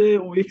আমরা হচ্ছে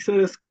উইক্স আর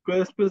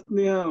স্কোয়ার স্পেস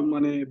নিয়ে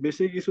মানে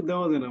বেশি কিছু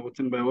দেওয়া যায় না,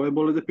 বুঝছেন ভাই? ওই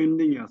বলে যে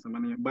পেন্ডিং এ আছে,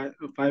 মানে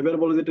ফাইবার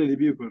বলে যেটা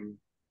রিভিউ করবে।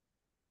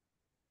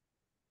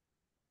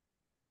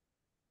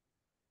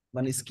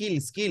 মানে স্কিল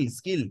স্কিল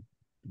স্কিল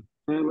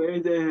হ্যাঁ ভাই,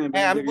 এই যে হ্যাঁ ভাই,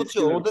 হ্যাঁ এই আমি জায়গায় বুঝছি,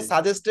 স্কিল আর ওদের কি।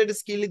 সাজেস্টেড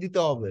স্কিলই দিতে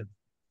হবে।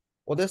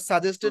 ওদের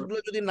সাজেস্টেড গুলো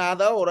যদি না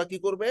দাও ওরা কি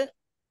করবে,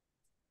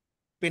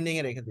 পেন্ডিং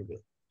এ রেখে দিবে।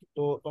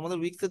 তো তোমাদের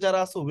উইক্সে যারা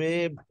আছে,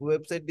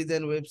 ওয়েবসাইট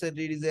ডিজাইন, ওয়েবসাইট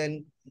রিডিজাইন,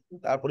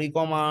 তারপর ই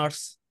কমার্স,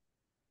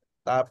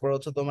 তারপর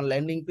হচ্ছে তোমার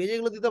ল্যান্ডিং পেজ,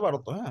 এগুলো দিতে পারো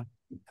তো। হ্যাঁ,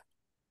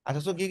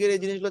 আচ্ছা তো গিগের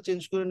এই জিনিসগুলো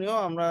চেঞ্জ করে নিও,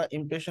 আমরা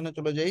ইমপ্রেশনে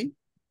চলে যাই।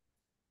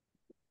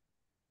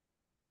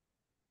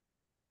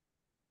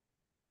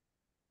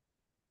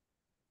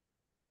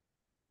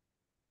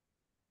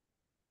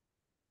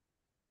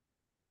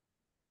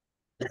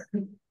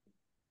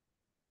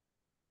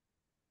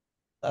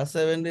 আর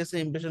 7 ডেজ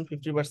ইমপ্রেশন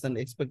 50%,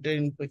 এক্সপেক্টেড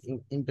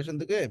ইমপ্রেশন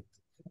থেকে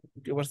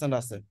 50%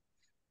 আছে।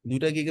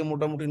 দুইটা গিগে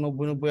মোটামুটি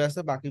 90-90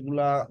 আছে,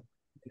 বাকিগুলা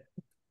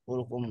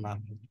ওরকম না।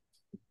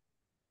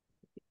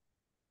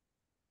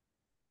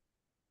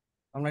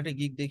 আমরা একটা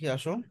গিগ দেখে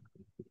আসো।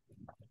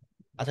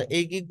 আচ্ছা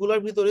এই গিগ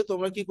গুলার ভিতরে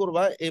তোমরা কি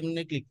করবা,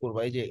 এমনি ক্লিক করবা,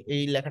 এই যে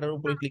এই লেখাটার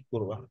উপরে ক্লিক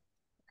করবা,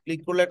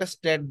 ক্লিক করলে একটা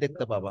স্ট্যাট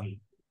দেখতে পাবা,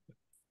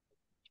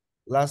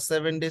 লাস্ট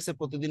 7 ডেজে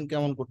প্রতিদিন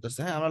কেমন করতেছে।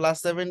 হ্যাঁ, আমরা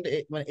লাস্ট 7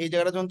 মানে এই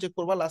জায়গাটা যখন চেক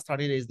করবা, লাস্ট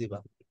 30 ডেজ দিবা,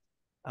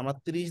 আমরা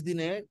 30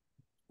 দিনে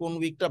কোন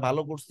উইকটা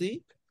ভালো করছি,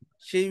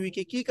 সেই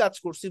উইকে কি কাজ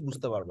করছি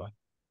বুঝতে পারবা।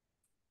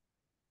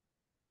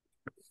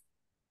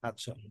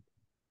 আচ্ছা,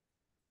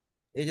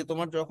 এই যে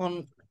তোমার যখন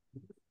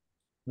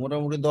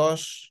মোটামুটি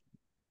 10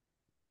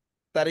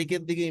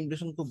 তারিখের দিকে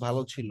ইমপ্রেশন খুব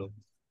ভালো ছিল,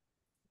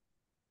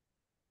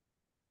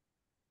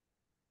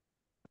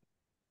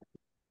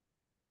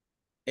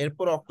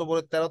 এরপর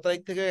অক্টোবরের 13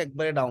 তারিখ থেকে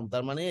একবারে ডাউন,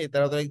 তার মানে এই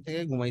 13 তারিখ থেকে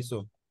ঘুমাইছো।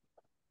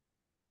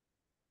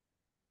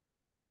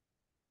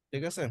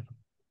 ঠিক আছে,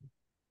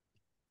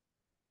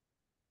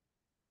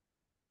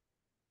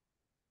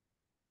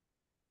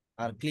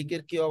 আর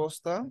ক্লিকের কি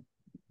অবস্থা?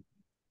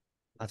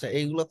 আচ্ছা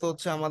এইগুলো তো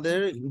হচ্ছে আমাদের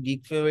গিগ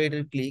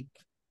ফেভারিটের ক্লিক।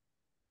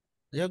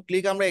 যাই হোক,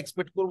 ক্লিক আমরা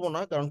এক্সপেক্ট করবো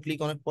না, কারণ ক্লিক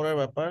অনেক পরের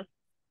ব্যাপার।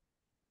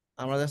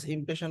 আমরা জাস্ট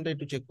ইমপ্রেশনটা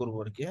একটু চেক করবো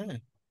আর কি। হ্যাঁ,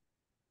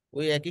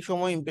 ওই একই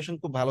সময় ইমপ্রেশন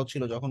খুব ভালো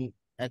ছিল যখন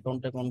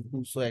অ্যাকাউন্ট অ্যাকাউন্ট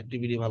খুলছো,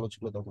 অ্যাক্টিভিটি ভালো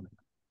ছিল, তখন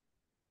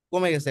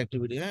কমে গেছে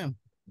অ্যাক্টিভিটি। হ্যাঁ,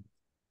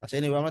 আচ্ছা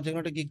এনিওয়ে আমরা যে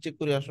কোনো একটা গিগ চেক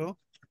করে আসো।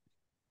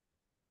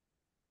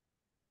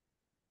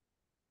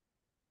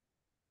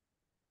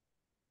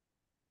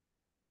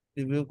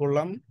 রিভিউ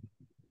করলাম,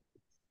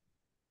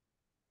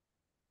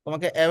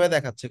 তোমাকে অ্যাওয়ে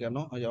দেখাচ্ছে কেন?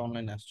 ওই যে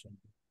অনলাইনে আসছো।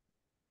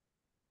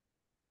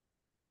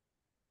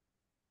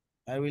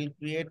 I will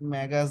create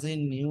magazine,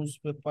 news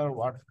paper,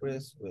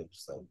 WordPress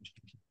website.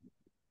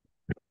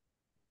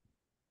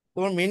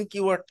 তোমার মেইন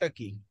কিওয়ার্ডটা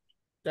কি?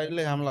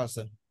 টাইটেলে ঝামেলা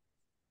আছে।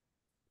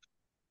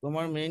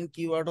 তোমার মেইন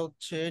কিওয়ার্ড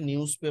হচ্ছে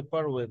news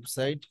paper,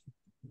 website,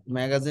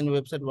 magazine,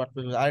 website,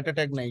 WordPress, আরেকটা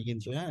ট্যাগ নাই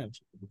কিন্তু। হ্যাঁ,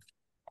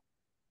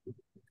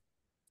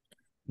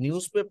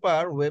 নিউজ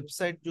পেপার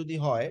ওয়েবসাইট যদি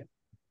হয়,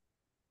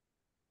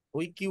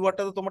 ওই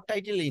কিওয়ার্ডটা তো তোমার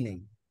টাইটেলেই নেই,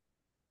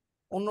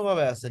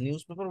 অন্যভাবে আছে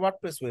নিউজ পেপার,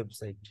 ওয়ার্ডপ্রেস,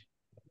 ওয়েবসাইট।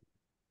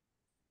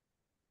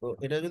 তো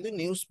এটা যদি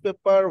নিউজ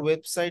পেপার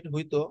ওয়েবসাইট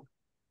হইতো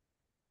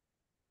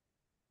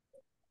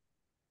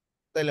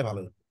তাহলে ভালো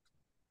হতো।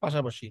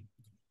 পাশাপাশি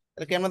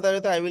তাহলে কেমন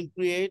দাঁড়াতো, I will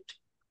create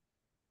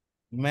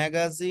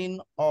magazine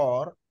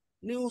or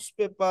news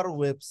paper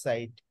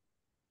website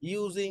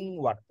using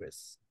WordPress.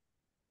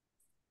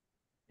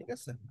 ঠিক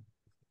আছে,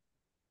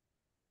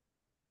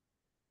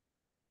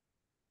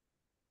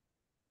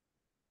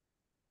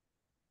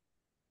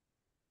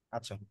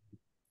 আচ্ছা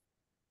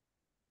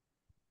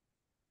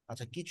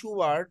আচ্ছা, কিছু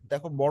ওয়ার্ড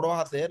দেখো বড়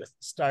হাতের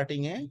স্টার্টিং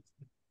এ,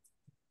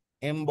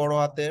 এম বড়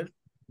হাতের,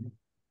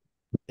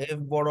 এফ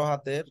বড়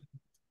হাতের,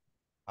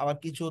 আবার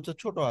কিছু হচ্ছে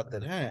ছোট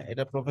হাতের। হ্যাঁ,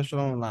 এটা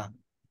প্রফেশনাল না,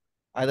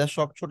 আইদার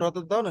সব ছোট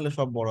হাতের দাও নাহলে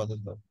সব বড়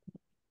হাতের দাও।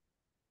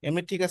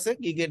 এমনি ঠিক আছে,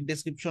 গিগের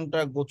ডেসক্রিপশনটা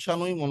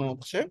গোছানোই মনে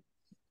হচ্ছে।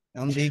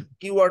 এখন দেখি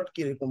কিওয়ার্ড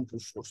কিরকম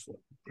পুশ করছো।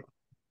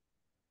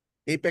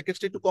 এই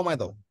প্যাকেজটা একটু কমায়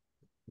দাও,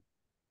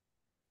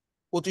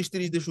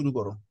 25-30 দিয়ে শুরু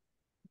করো।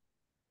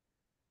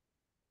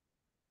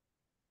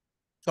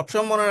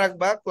 সবসময় মনে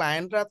রাখবা,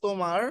 ক্লায়েন্টরা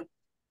তোমার,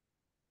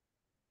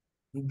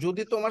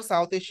 যদি তোমার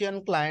সাউথ এশিয়ান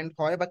ক্লায়েন্ট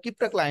হয় বা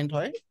কিপটা ক্লায়েন্ট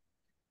হয়,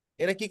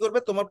 এরা কি করবে,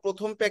 তোমার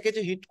প্রথম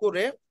প্যাকেজে হিট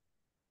করে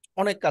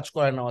অনেক কাজ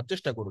করে নেওয়ার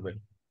চেষ্টা করবে।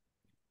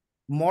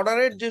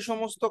 মডারেট যে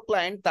সমস্ত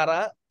ক্লায়েন্ট, তারা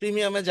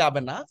প্রিমিয়ামে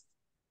যাবে না,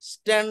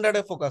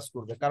 স্ট্যান্ডার্ডে ফোকাস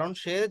করবে, কারণ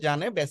সে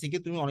জানে বেসিকে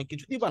তুমি অনেক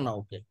কিছু দিবা না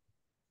ওকে।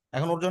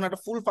 এখন ওর জন্য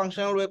একটা ফুল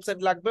ফাংশনাল ওয়েবসাইট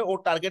লাগবে, ও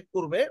টার্গেট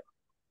করবে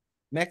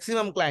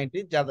ম্যাক্সিমাম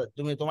ক্লায়েন্টই। যাদের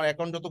তুমি, তোমার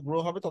অ্যাকাউন্ট যত গ্রো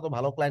হবে তত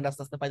ভালো ক্লায়েন্ট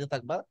আস্তে আস্তে পাইতে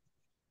থাকবা,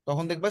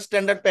 তখন দেখবা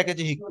স্ট্যান্ডার্ড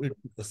প্যাকেজে হিট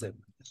করতেছে।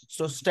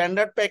 সো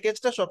স্ট্যান্ডার্ড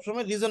প্যাকেজটা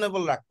সবসময়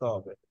রিজনেবল রাখতে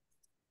হবে।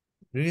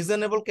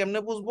 রিজনেবল কেমনে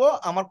বুঝবো,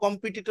 আমার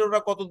কম্পিটিটররা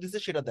কত দিছে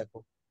সেটা দেখো।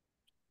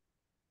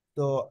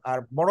 তো আর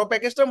বড়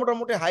প্যাকেজটা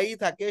মোটামুটি হাই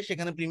থাকে,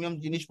 সেখানে প্রিমিয়াম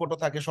জিনিসপত্র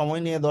থাকে,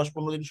 সময় নিয়ে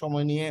 10-15 দিন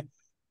সময় নিয়ে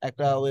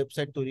একটা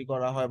ওয়েবসাইট তৈরি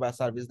করা হয় বা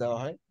সার্ভিস দেওয়া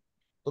হয়।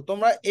 তো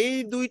তোমরা এই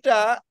দুইটা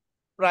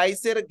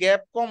প্রাইসের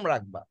গ্যাপ কম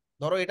রাখবা।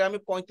 ধরো এটা আমি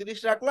 35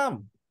 রাখলাম,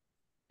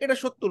 এটা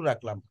 70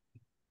 রাখলাম,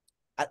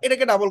 আর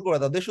এটাকে ডাবল করে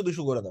দাও,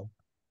 150-200 করে দাও,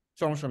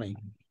 সমস্যা নেই।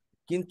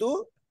 কিন্তু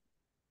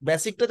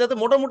বেসিকটা যাতে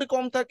মোটামুটি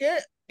কম থাকে,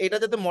 এটা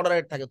যাতে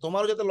মডারেট থাকে,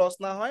 তোমারও যাতে লস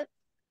না হয়,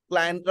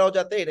 ক্লায়েন্টরাও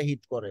যাতে এটা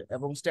হিট করে,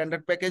 এবং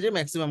স্ট্যান্ডার্ড প্যাকেজে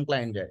ম্যাক্সিমাম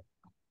ক্লায়েন্ট যায়।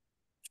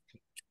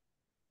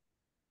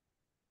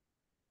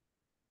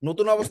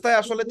 নতুন অবস্থায়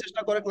আসলে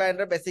চেষ্টা করে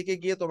ক্লায়েন্টরা বেসিকে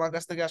গিয়ে তোমার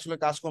কাছ থেকে আসলে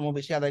কাজকর্ম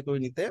বেশি আদায় করে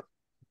নিতে,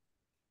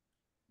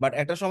 বাট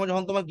একটা সময়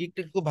যখন তোমার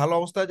গিগটা খুব ভালো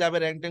অবস্থায় যাবে,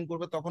 র্যাঙ্ক ট্যাঙ্ক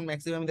করবে, তখন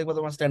ম্যাক্সিমাম দেখবে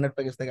তোমার স্ট্যান্ডার্ড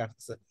প্যাকেজ থেকে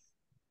আসছে।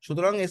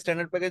 সুতরাং এই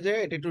স্ট্যান্ডার্ড প্যাকেজে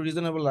এটা একটু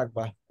রিজনেবল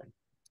রাখবা।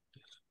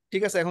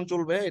 ঠিক আছে, এখন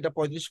চলবে, এটা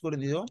 35 করে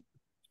দিও,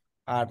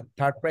 আর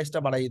থার্ড প্রাইসটা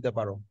বাড়াই দিতে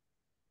পারো।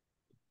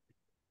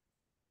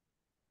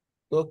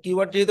 তো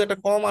কিওয়ার্ড যেহেতু একটা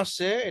কম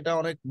আসছে, এটা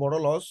অনেক বড়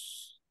লস।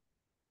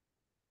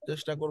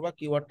 চেষ্টা করবা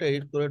কিওয়ার্ডটা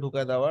এডিট করে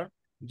ঢুকায় দেওয়ার,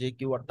 যে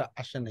কিওয়ার্ডটা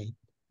আসে নেই।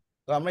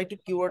 তো আমরা একটু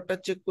কিওয়ার্ডটা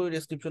চেক করি।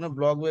 ডেসক্রিপশনে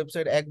ব্লগ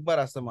ওয়েবসাইট একবার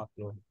আছে মাত্র,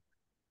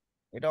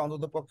 এটা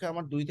অন্তত পক্ষে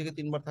আমার 2 থেকে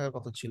 3 বার থাকার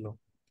কথা ছিল।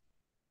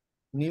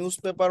 নিউজ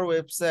পেপার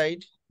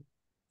ওয়েবসাইট,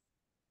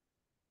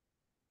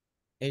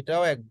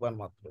 এটাও একবার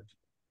মাত্র।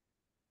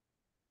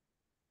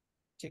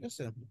 ঠিক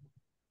আছে,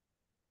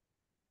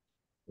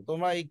 তো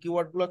তোমরা এই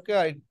কিওয়ার্ড গুলোকে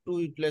আর একটু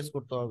ইউটিলাইজ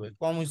করতে হবে।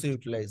 কম হয়েছে,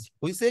 ইউটিলাইজ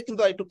হয়েছে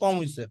কিন্তু আর একটু কম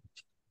হয়েছে,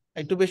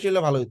 একটু বেশি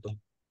হলে ভালো হতো।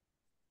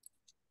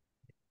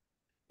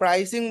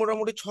 প্রাইসিং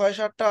মোটামুটি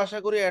 6-7টা আশা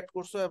করি অ্যাড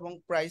করছো, এবং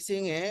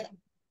প্রাইসিং এ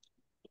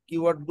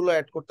কিওয়ার্ড গুলো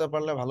অ্যাড করতে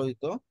পারলে ভালো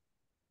হতো।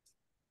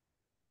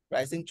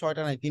 প্রাইসিং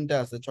 6টা নাই, 3টা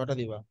আছে, 6টা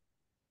দিবা।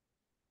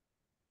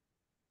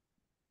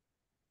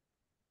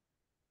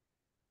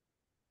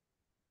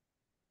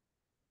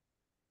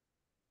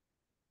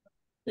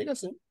 ঠিক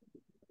আছে,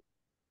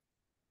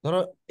 ধরো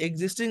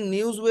এক্সিস্টিং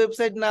নিউজ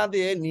ওয়েবসাইট না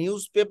দিয়ে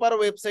নিউজ পেপার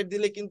ওয়েবসাইট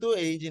দিলে কিন্তু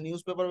এই যে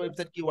নিউজ পেপার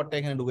ওয়েবসাইট কিওয়ার্ডটা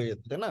এখানে ঢুকে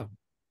যেত, তাই না?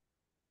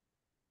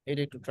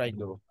 এটা একটু ট্রাই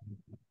করো।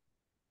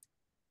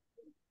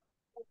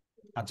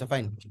 আচ্ছা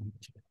ফাইন,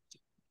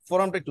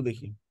 ফোরামটা একটু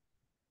দেখি।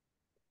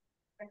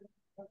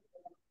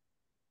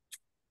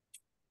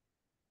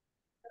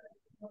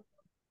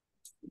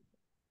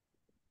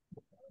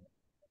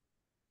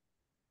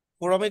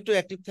 ফোরামে একটু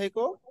অ্যাক্টিভ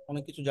থাকো,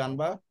 অনেক কিছু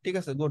জানবা। ঠিক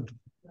আছে, good,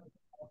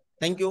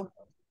 thank you.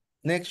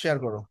 Next share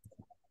করো।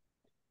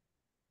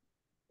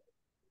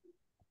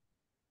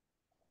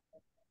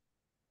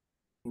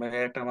 ভাই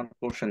একটা আমার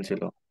কোশ্চেন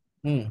ছিল।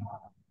 হুম,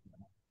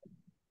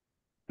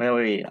 ভাই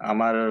ওই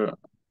আমার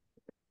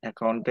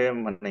অ্যাকাউন্টে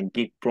মানে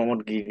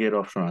গিগের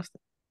অপশন আছে,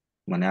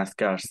 মানে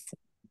আজকে আসছে।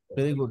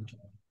 Very good.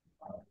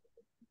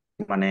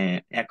 মানে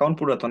অ্যাকাউন্ট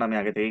পুরাতন, আমি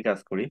আগে থেকেই কাজ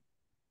করি।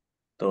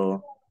 তো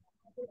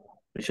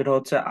বিষয়টা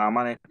হচ্ছে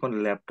আমার এখন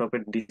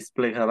ল্যাপটপের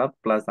ডিসপ্লে খারাপ,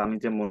 প্লাস আমি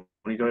যে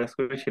মনিটর ইউজ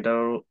করি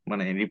সেটাও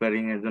মানে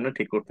রিপেয়ারিং এর জন্য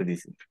ঠিক করতে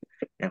দিছি।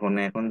 এখন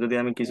এখন যদি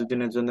আমি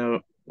কিছুদিনের জন্য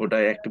ওটা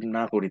অ্যাক্টিভ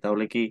না করি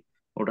তাহলে কি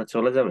ওটা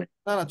চলে যাবে?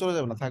 না না, চলে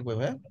যাবে না, থাকবে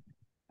ভাই।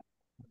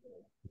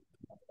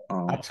 ও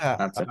আচ্ছা,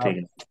 আচ্ছা, ঠিক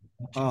আছে।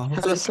 হ্যালো,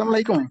 হোসেন, আসসালামু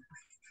আলাইকুম।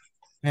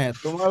 হ্যাঁ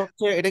তোমার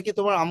হচ্ছে এটা কি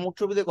তোমার আম্মুর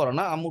ছবি দিয়ে করো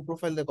না, আম্মুর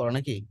প্রোফাইল দিয়ে করো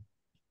নাকি?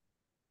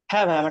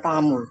 হ্যাঁ ভাই, আমার একটা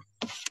আমুর।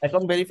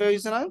 অ্যাকাউন্ট ভেরিফাই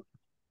হয়েছে না?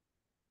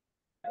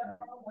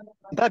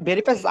 ভাই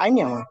ভেরিফাই যায়নি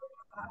আমার।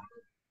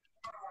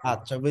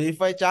 আচ্ছা,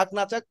 ভেরিফাই চাক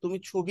না চাক, তুমি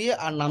ছবি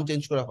আর নাম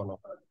চেঞ্জ করে ফেলো।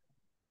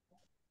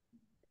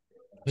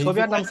 ছবি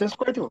আর নাম ভেরিফাই, চেঞ্জ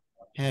করে দিব।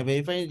 হ্যাঁ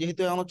ভেরিফাই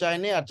যেহেতু এখনো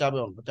চাইনি আর চাবে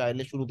না,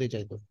 চাইলে শুরুতেই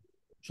চাইতো।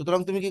 সুতরাং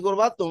তুমি কি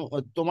করবা,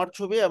 তোমার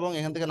ছবি এবং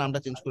এখান থেকে নামটা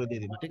চেঞ্জ করে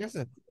দিয়ে দিবা। ঠিক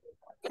আছে,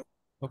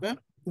 ওকে।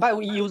 ভাই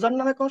ওই ইউজার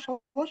নামে কোনো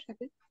সমস্যা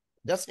কি?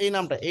 জাস্ট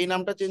এই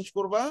নামটা চেঞ্জ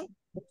করবা,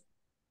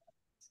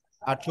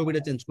 আর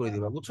ছবিটা চেঞ্জ করে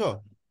দিবা, বুঝছো?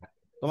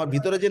 তোমার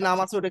ভিতরে যে নাম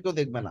আছে ওটা কেউ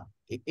দেখবে না,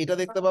 এটা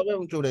দেখতে পাবে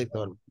এবং ছবিটা দেখতে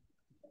পারবে।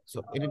 সো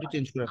এটা একটু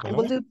চেঞ্জ করে আমি ফেলো, হ্যাঁ।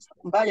 বলছি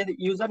ভাই,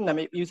 ইউজার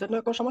নামে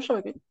কোনো সমস্যা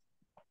হবে কি?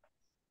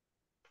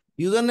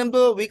 ইউজার নেম তো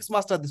উইক্স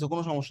মাস্টার দিছো,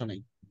 কোনো সমস্যা নেই,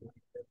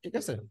 ঠিক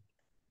আছে।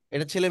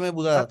 এটা ছেলে মেয়ে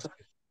বোঝা আচ্ছা যাচ্ছে,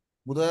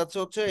 বোঝা যাচ্ছে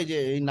হচ্ছে এই যে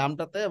এই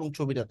নামটাতে এবং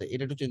ছবিটাতে,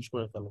 এটা একটু চেঞ্জ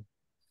করে ফেলো।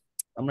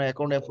 আমরা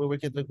অ্যাকাউন্ট অ্যাপ্রুভের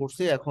ক্ষেত্রে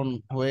করছি, এখন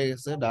হয়ে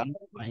গেছে, ডান,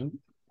 ফাইন।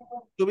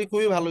 ছবি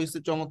খুবই ভালো হয়েছে,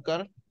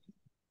 চমৎকার।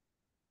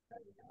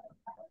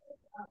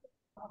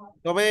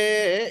 তবে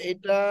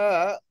এটা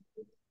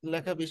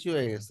লেখা বেশি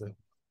হয়ে গেছে।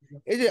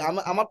 এই যে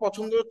আমার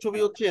পছন্দের ছবি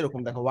হচ্ছে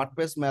এরকম, দেখো,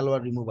 ওয়ার্ডপ্রেস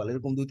ম্যালওয়্যার রিমুভাল,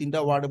 এরকম দুই তিনটা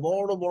ওয়ার্ডে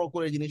বড় বড়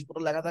করে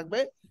জিনিসপত্র লেখা থাকবে,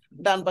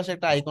 ডান পাশে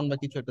একটা আইকন বা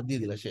কিছু একটা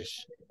দিয়ে দিলে শেষ,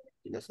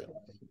 ঠিক আছে।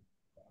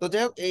 তো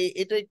যাই হোক,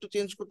 এটা একটু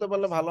চেঞ্জ করতে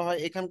পারলে ভালো হয়।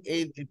 এখান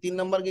এই 3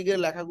 নম্বর গিগের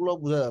লেখাগুলো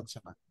বোঝা যাচ্ছে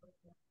না,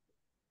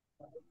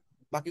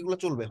 বাকিগুলো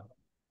চলবে।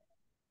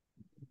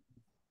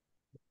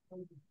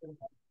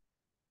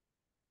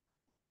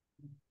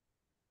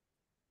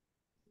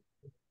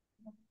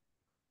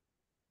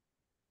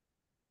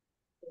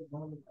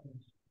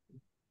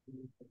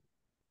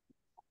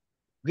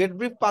 গেট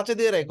ব্রিফ 5-এ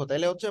দিয়ে রাখো,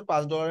 তাহলে হচ্ছে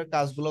 $5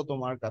 কাজগুলো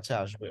তোমার কাছে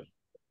আসবে।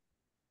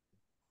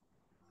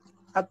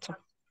 আচ্ছা।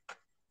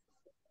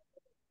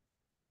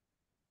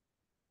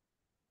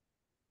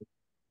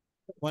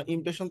 তোমার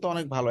ইমপ্রেশন তো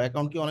অনেক ভালো,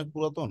 অ্যাকাউন্ট কি অনেক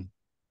পুরাতন?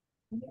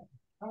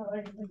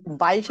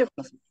 22-এ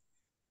প্লাস।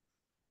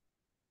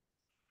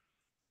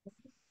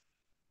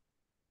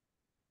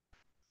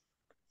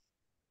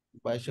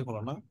 22-এ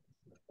খোলা না?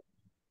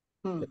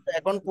 হুম।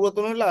 অ্যাকাউন্ট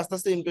পুরাতন হলে আস্তে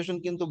আস্তে ইমপ্রেশন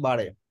কিন্তু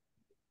বাড়ে।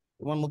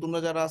 তোমার নতুনরা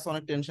যারা আছে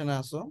অনেক টেনশনে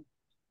আছো,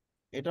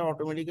 এটা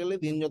অটোমেটিক্যালি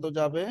দিন যত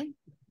যাবে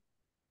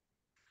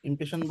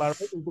ইমপ্রেশন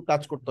বাড়বে, কিন্তু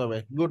কাজ করতে হবে।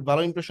 গুড,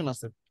 ভালো ইমপ্রেশন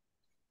আছে।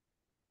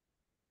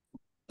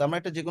 তো আমরা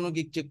একটা যে কোনো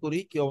গিগ চেক করি,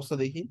 কি অবস্থা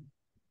দেখি।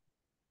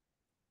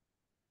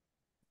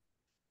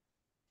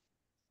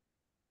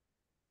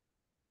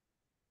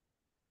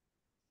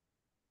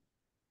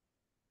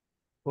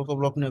 কোকো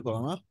ব্লক নিয়ে করো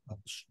না?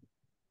 আচ্ছা,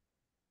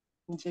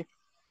 জি।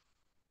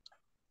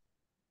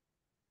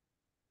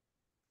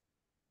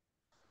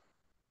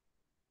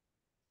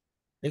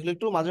 এগুলো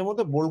একটু মাঝে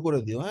মধ্যে বোল্ড করে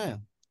দিও, হ্যাঁ।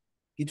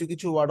 কিছু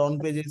কিছু word, on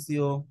page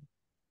SEO,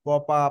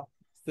 pop up,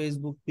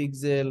 Facebook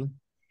pixel,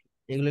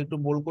 এগুলো একটু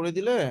বোল্ড করে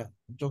দিলে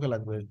চোখে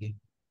লাগবে আর কি।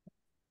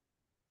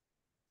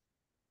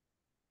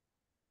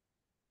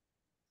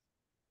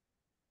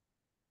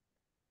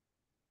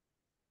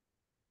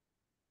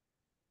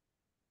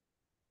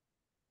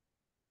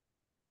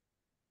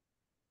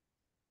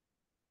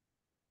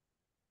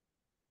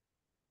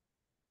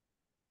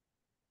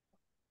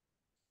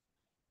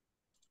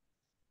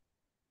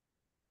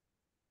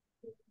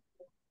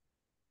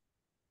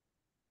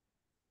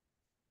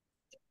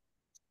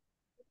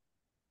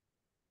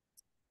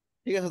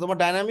 ঠিক আছে, তোমার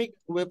ডাইনামিক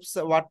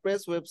ওয়েবসাইট,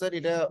 ওয়ার্ডপ্রেস ওয়েবসাইট,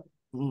 এটা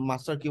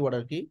মাস্টার কিওয়ার্ড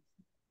আর কি,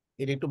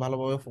 এটা একটু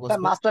ভালোভাবে ফোকাস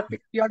করো। মাস্টার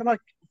কিওয়ার্ড আমার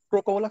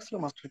প্রোকো লাগছিল,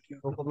 মাস্টার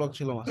কিওয়ার্ড। কোকো ব্লক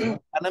ছিল মাস্টার।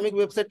 ডাইনামিক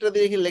ওয়েবসাইটটা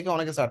দিয়ে কি লেখে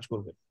অনেকে সার্চ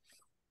করবে,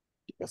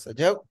 ঠিক আছে।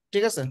 যাই হোক,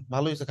 ঠিক আছে,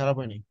 ভালো হয়েছে, খারাপ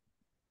হয়নি।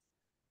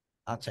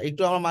 আচ্ছা,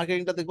 একটু আমার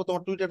মার্কেটিংটা দেখবো,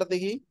 তোমার টুইটারটা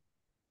দেখি।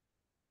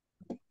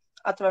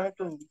 আচ্ছা আমি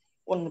একটু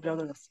অন্য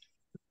ব্রাউজার যাচ্ছি।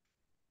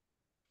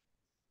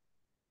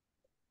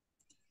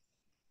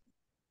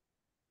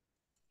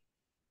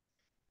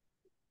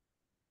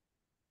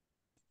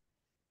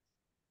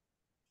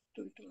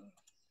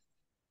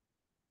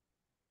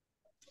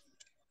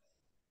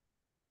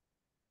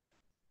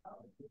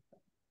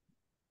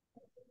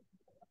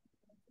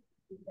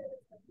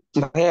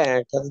 ভাইয়া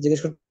একটা কথা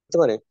জিজ্ঞেস করতে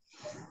পারে?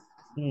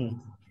 হুম।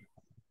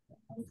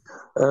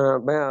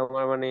 ভাইয়া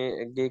আমার মানে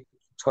গিগ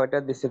 6টা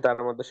দিচ্ছে, তার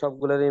মধ্যে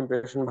সবগুলোর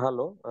ইমপ্রেশন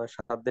ভালো,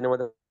 7 দিনের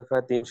মধ্যে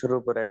প্রায় 300-এর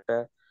উপরে একটা।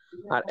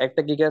 আর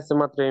একটা গিগে আছে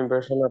মাত্র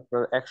ইমপ্রেশন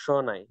আপনার 100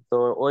 নাই। তো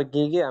ওই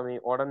গিগে আমি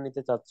অর্ডার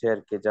নিতে চাচ্ছি আর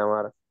কি, যে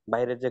আমার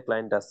বাইরের যে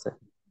ক্লায়েন্ট আছে।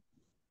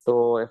 তো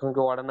এখন কি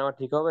অর্ডার নেওয়া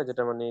ঠিক হবে,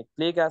 যেটা মানে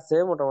ক্লিক আছে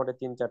মোটামুটি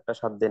 3-4টা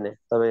 7 দিনে,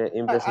 তবে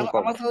ইমপ্রেশন কম?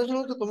 আমার সাজেশন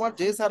হচ্ছে তোমার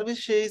যে সার্ভিস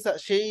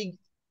সেই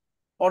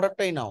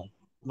অর্ডারটাই নাও,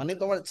 মানে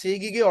তোমার সেই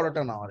গিগে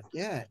অর্ডারটা নাও আর কি,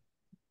 হ্যাঁ।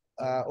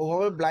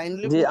 ওভাবে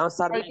ব্লাইন্ডলি জি, পুশ আমার করতে হয়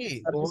সার্ভিস কি,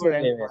 সার্ভিস ওভাবে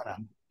র্যাঙ্ক একটাই ভাইয়া। হয় না।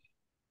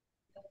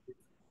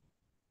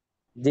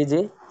 জি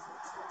জি।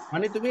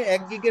 মানে তুমি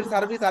 1 গিগের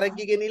সার্ভিস আরেক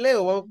গিগে নিলে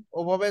ওভাবে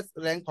ওভাবে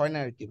র্যাঙ্ক হয় না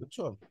আর কি,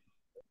 বুঝছো?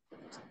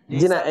 এই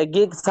জি না, সার্ভিস,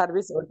 গিগ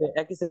সার্ভিস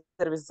একই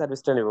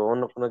সার্ভিসটা নিবো,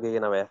 অন্য কোনো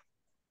গিগে না ভাইয়া।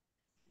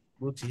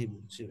 বুঝছি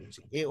বুঝছি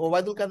বুঝছি। এই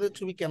ওবায়দুল কাদের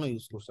ছবি কেন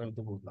ইউজ করছো আমি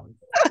তো বুঝলাম না।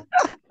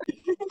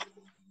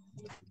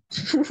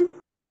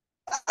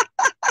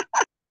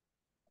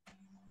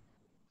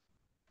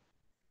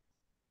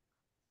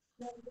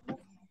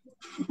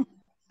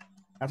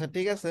 আচ্ছা,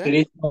 ঠিক আছে,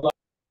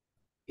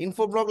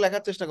 ইনফো ব্লগ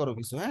লেখার চেষ্টা করো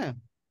কিছু, হ্যাঁ।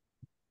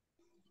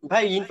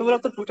 ভাই ইনফোগ্রাফ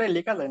তো পুরোটাই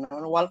লেখা যায় না,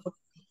 মানে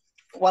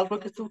ওয়াল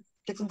কিছু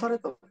কিছু ধরে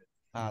তো।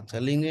 আচ্ছা,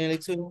 লিঙ্কডইনে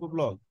লিখছো ইনফো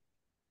ব্লগ।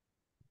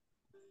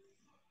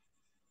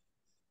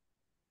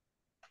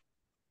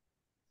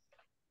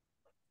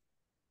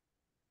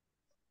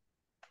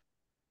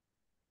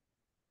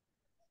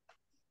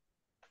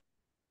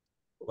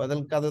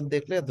 ওবায়দুল কাদের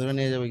দেখলে ধরে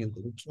নিয়ে যাবে কিন্তু,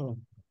 বুঝছো?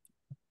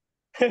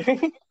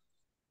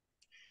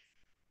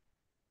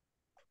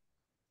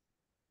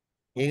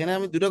 এখানে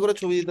আমি 2টা করে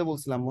ছবি দিতে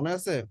বলছিলাম, মনে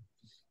আছে?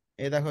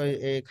 এই দেখো,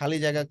 এই খালি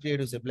জায়গা ক্রিয়েট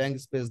হয়েছে, ব্ল্যাঙ্ক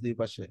স্পেস দুই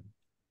পাশে,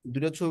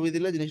 2টা ছবি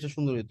দিলে জিনিসটা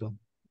সুন্দর হইতো।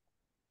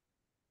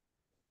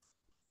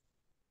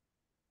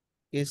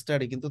 কেস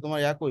স্টাডি, কিন্তু তোমার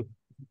কই,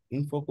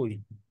 ইনফো কই?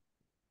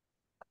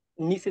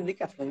 নিচের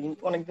দিকে আছে,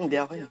 কিন্তু অনেকদিন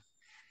দেওয়া হয় না।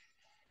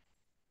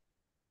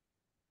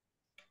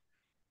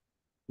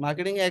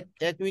 মার্কেটিং এক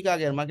এক উইক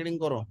আগে মার্কেটিং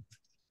করো।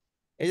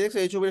 এই দেখছো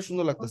এই ছবিটা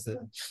সুন্দর লাগতেছে,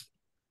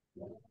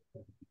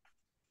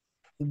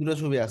 দুটো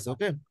ছবি আছে,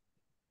 ওকে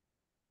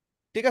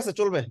ঠিক আছে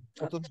চলবে।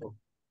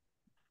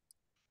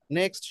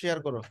 নেক্সট শেয়ার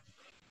করো।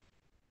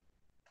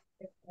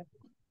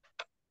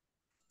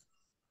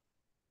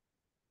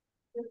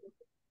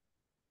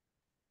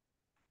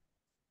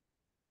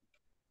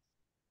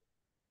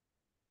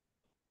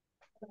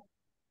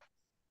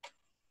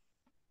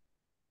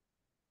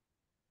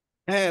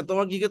 হ্যাঁ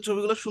তোমার গিগের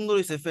ছবিগুলো সুন্দর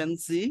হয়েছে,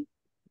 ফ্যান্সি।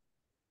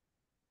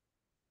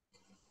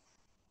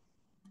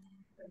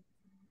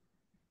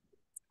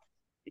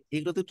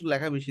 এগুলো তো একটু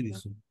লেখা বেশি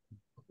দিছো,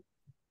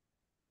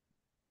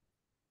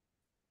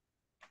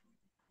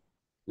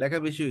 লেখা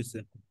বেশি হয়েছে।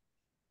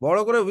 বড়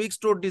করে উইক্স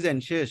স্টোর ডিজাইন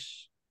শেষ,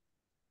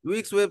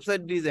 weeks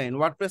website design,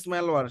 WordPress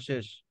malware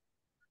শেষ।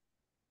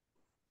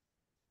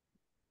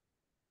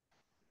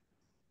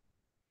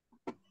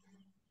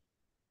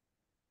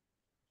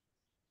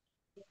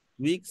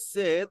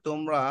 উইক্সে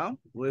তোমরা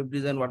web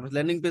design, WordPress,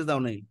 landing page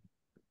দাও নাই,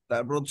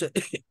 তারপর হচ্ছে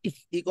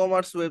ই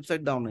কমার্স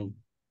ওয়েবসাইট দাও নাই,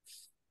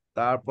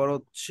 তারপর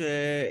হচ্ছে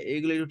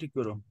এইগুলো একটু ঠিক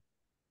করো।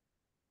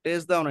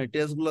 টেস্ট দাও নাই,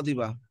 টেস্ট গুলো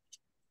দিবা।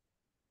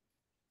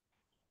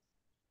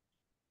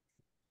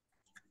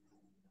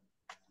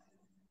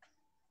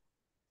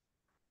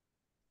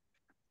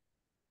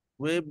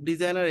 ওয়েব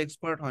ডিজাইনার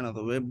এক্সপার্ট হয় না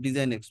তো, ওয়েব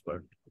ডিজাইন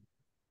এক্সপার্ট।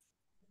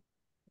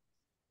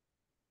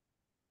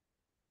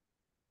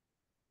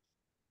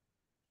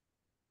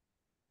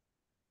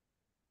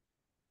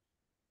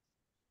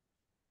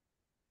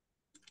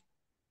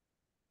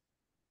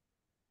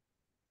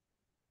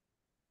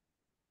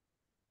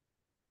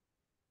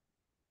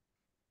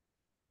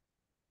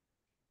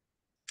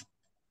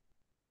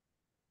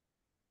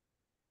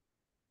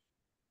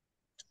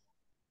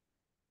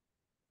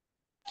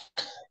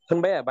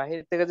 এখন ভাইয়া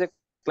বাহির থেকে যে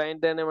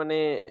ক্লায়েন্ট এনে মানে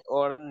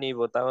অর্ডার নিব,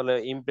 তাহলে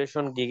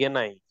ইমপ্রেশন গিগে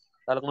নাই,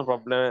 তাহলে কোনো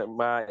প্রবলেম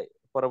বা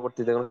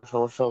পরবর্তীতে কোনো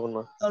সমস্যা হবে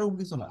না? আর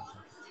কিছু না,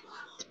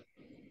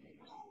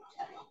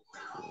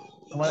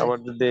 তোমার আবার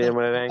যদি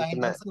মানে র্যাঙ্ক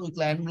ক্লায়েন্ট না। আছে, ওই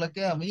ক্লায়েন্ট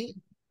গুলাকে আমি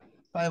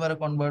ফাইবারে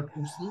কনভার্ট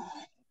করছি,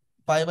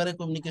 ফাইবারে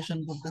কমিউনিকেশন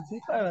করতেছি,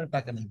 ফাইবারে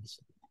টাকা নিয়ে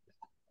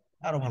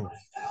আরো ভালো।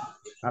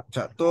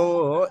 আচ্ছা তো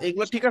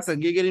এগুলো ঠিক আছে,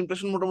 গিগের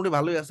ইমপ্রেশন মোটামুটি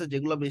ভালোই আছে,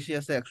 যেগুলো বেশি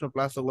আছে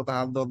 100+, ওগুলো তো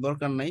হাত দেওয়ার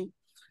দরকার নাই।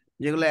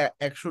 যেগুলো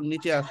 100-র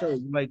নিচে আছে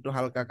ওগুলো একটু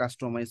হালকা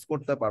কাস্টমাইজ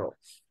করতে পারো।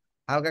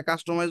 হালকা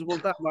কাস্টমাইজ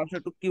বলতে আমার আসলে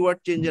একটু কিওয়ার্ড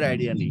চেঞ্জের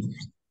আইডিয়া নেই।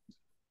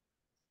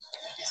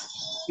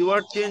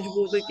 কিওয়ার্ড চেঞ্জ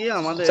বলতে কি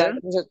আমাদের, চার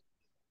পাঁচ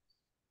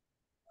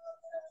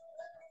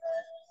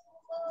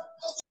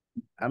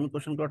আমি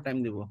কোশ্চেন করার টাইম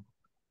দিব।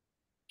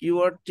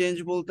 কিওয়ার্ড চেঞ্জ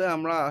বলতে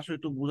আমরা আসলে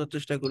একটু বোঝার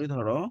চেষ্টা করি।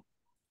 ধরো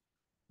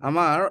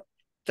আমার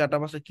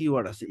 4-5টা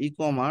কিওয়ার্ড আছে, ই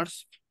কমার্স,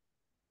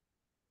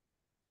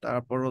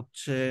 তারপর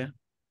হচ্ছে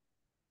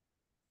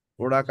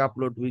product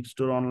upload, weeks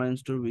store, online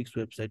store, weeks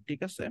website, ঠিক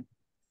আছে।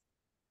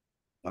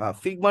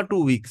 ফিগমা 2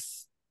 উইক্স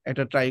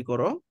এটা ট্রাই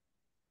করো,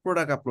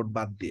 প্রোডাক্ট আপলোড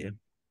বাদ দিয়ে।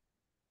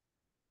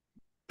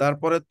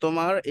 তারপরে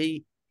তোমার এই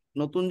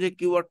নতুন যে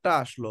কিওয়ার্ডটা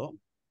আসলো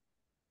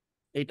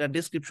এটা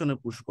ডেসক্রিপশনে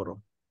পুশ করো।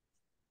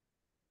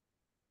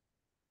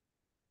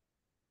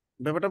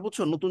 ব্যাপারটা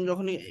বুঝছো? নতুন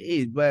যখনই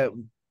এই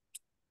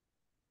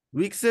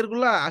উইক্স এর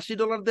গুলা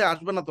 $80 দিয়ে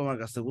আসবে না তোমার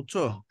কাছে,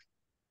 বুঝছো?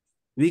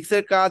 উইক্স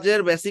এর কাজের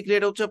বেসিক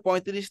রেট হচ্ছে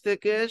 35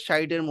 থেকে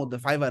 60-এর মধ্যে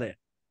ফাইবারে।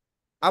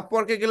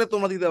 আপওয়ার্কে গেলে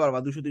তোমরা দিতে পারবা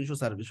 200-300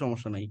 সার্ভিস,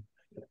 সমস্যা নাই।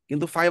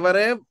 কিন্তু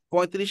ফাইবারে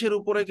 35-এর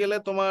উপরে গেলে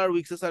তোমার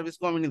উইক্স এর সার্ভিস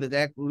কমে নিতে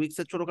যায়। এক উইক্স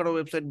এর ছোটখাটো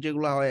ওয়েবসাইট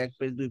যেগুলো হয় 1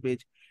 পেজ 2 পেজ,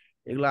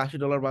 এগুলো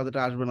 $80 বাজেটে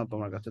আসবে না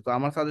তোমার কাছে। তো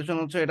আমার সাজেশন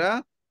হচ্ছে এটা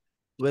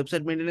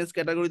ওয়েবসাইট মেইনটেনেন্স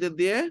ক্যাটাগরিতে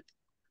দিয়ে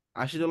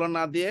 $80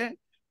 না দিয়ে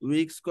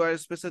উইক্স, স্কোয়ার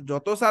স্পেসের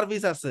যত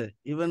সার্ভিস আছে,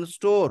 ইভেন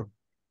স্টোর,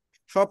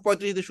 সব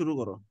 35 দিয়ে শুরু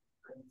করো।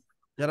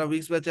 যারা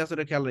উইক্স ব্যাচে আছে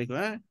এটা খেয়াল রেখো,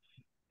 হ্যাঁ।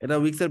 এটা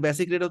উইক্স এর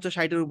বেসিক রেট হচ্ছে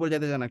 60-এর উপর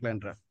যেতে জানা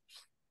ক্লায়েন্টরা।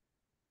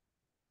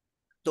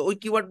 তো ওই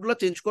কিওয়ার্ড গুলো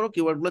চেঞ্জ করো,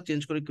 কিওয়ার্ড গুলো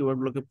চেঞ্জ করে কিওয়ার্ড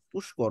গুলোকে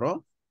পুশ করো।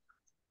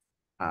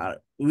 আর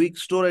উইক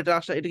স্টোর এটা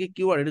আসা, এটা কি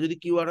কিওয়ার্ড? এটা যদি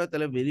কিওয়ার্ড হয়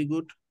তাহলে ভেরি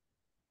গুড।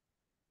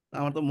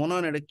 আমার তো মনে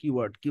হয় না এটা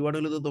কিওয়ার্ড, কিওয়ার্ড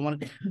হলে তো তোমার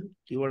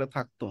কিওয়ার্ডে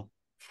থাকতো।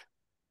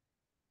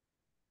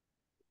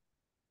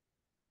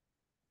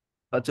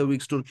 আচ্ছা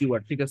উইক স্টোর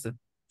কিওয়ার্ড, ঠিক আছে,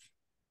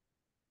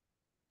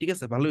 ঠিক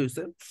আছে, ভালোই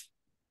হয়েছে।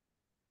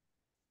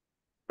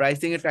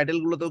 প্রাইসিং এর টাইটেল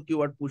গুলোতেও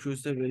কিওয়ার্ড পুশ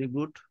হয়েছে, ভেরি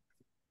গুড।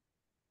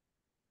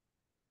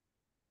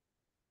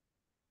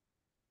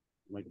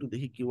 একটু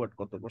দেখি কিওয়ার্ড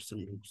কত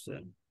পার্সেন্ট ঢুকছে,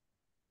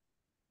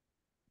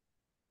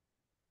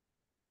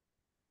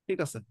 ঠিক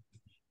আছে।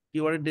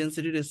 কিওয়ার্ডের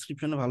ডেনসিটি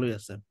ডেসক্রিপশনে ভালোই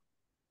আছে।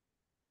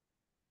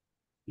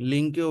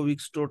 লিঙ্কে উইক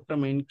স্টোরটা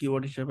মেইন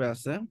কিওয়ার্ড হিসেবে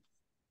আছে।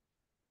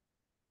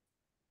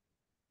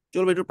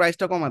 চলবে, একটু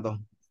প্রাইসটা কমা দাও,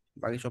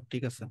 বাকি সব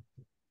ঠিক আছে।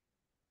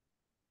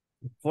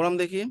 ফোরাম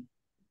দেখি।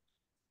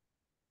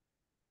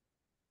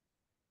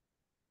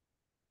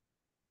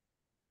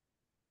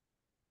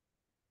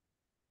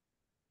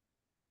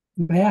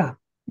 ভাইয়া,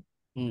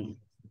 হুম।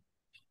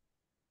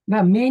 না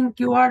মেইন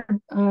কিওয়ার্ড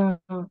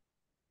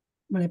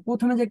মানে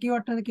প্রথমে যে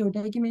কিওয়ার্ডটা থাকে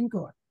ওটাই কি মেইন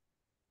কিওয়ার্ড?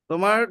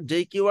 তোমার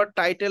যেই কিওয়ার্ড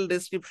টাইটেল,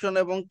 ডেসক্রিপশন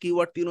এবং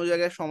কিওয়ার্ড তিনও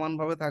জায়গায়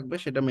সমানভাবে থাকবে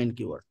সেটা মেইন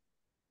কিওয়ার্ড।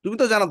 তুমি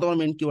তো জানো তোমার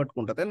মেইন কিওয়ার্ড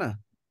কোনটা, তাই না?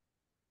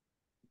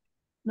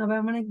 না ভাই,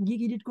 মানে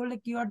গিগ এডিট করলে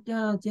কিওয়ার্ড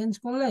চেঞ্জ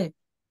করলে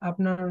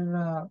আপনার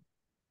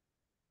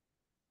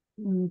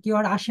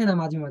কিওয়ার্ড আসে না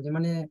মাঝে মাঝে,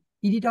 মানে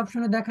এডিট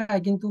অপশনে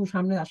দেখায় কিন্তু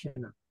সামনে আসে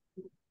না।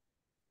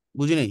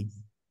 বুঝি নেই।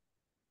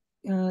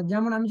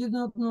 যেমন আমি যদি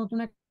নতুন নতুন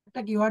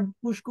একটা কিওয়ার্ড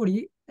পুশ করি,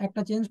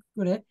 একটা চেঞ্জ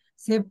করে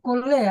সেভ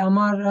করলে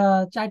আমার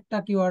 4টা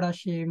কিওয়ার্ড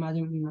আসে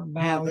মাঝে, বা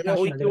হ্যাঁ, ওইটা তাহলে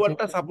আসে ওই না যেটা চেঞ্জ।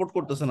 কিওয়ার্ডটা সাপোর্ট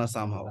করতেছে না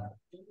সামহাও।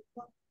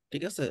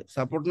 ঠিক আছে,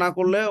 সাপোর্ট না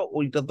করলে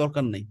ওইটার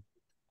দরকার নেই,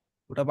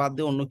 ওটা বাদ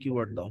দিয়ে অন্য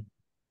কিওয়ার্ড দাও।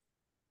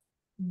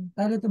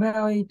 তাহলে তো ভাই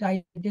ওই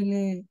টাইটেল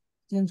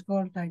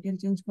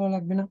চেঞ্জ করা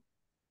লাগবে না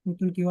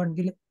নতুন কিওয়ার্ড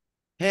দিলে?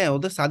 হ্যাঁ,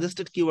 ওদের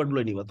সাজেস্টেড কিওয়ার্ড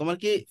গুলো নিবা। তোমার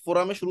কি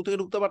ফোরামে শুরু থেকে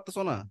ঢুকতে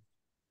পারতেছো না?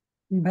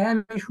 ভাই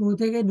আমি শুরু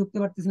থেকে ঢুকতে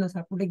পারতেছি না,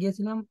 সাপোর্টে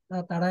গিয়েছিলাম,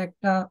 তারা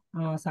একটা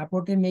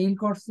সাপোর্টে মেইল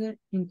করছে,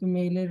 কিন্তু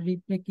মেইলের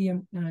রিপ্লাই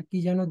কি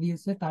যেন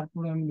দিয়েছে,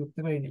 তারপরে আমি ঢুকতে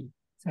পারি নাই,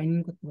 সাইন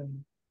ইন করতে পারি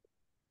নাই।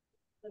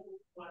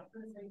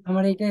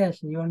 আমার এইটাই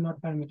আসে, ইউ আর নট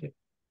পারমিটেড।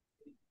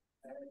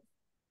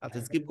 আচ্ছা,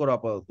 স্কিপ করো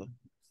আপাতত,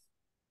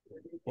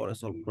 পরে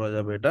সলভ করা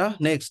যাবে এটা।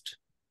 Next,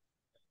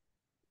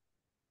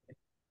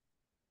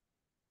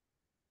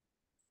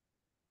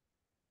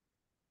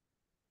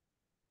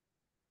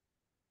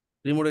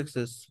 remote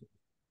access.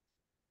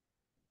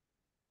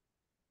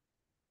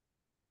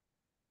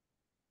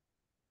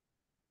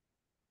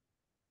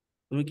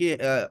 তুমি কি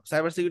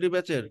সাইবার সিকিউরিটি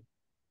ব্যাচের?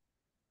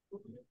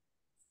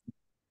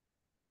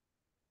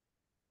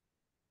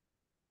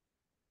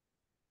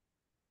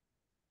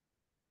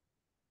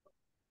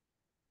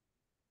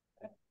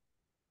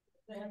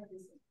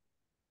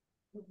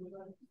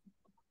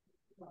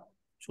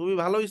 ছবি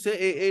ভালো হয়েছে,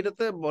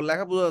 এইটাতে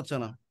লেখা বোঝা যাচ্ছে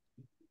না।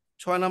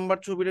 6 নাম্বার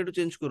ছবিটা একটু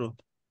চেঞ্জ করো,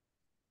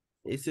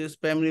 এসে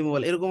স্প্যাম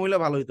রিমুভাল এরকম হইলে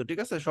ভালো হইতো। ঠিক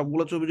আছে,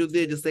 সবগুলো ছবি যদি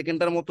এই যে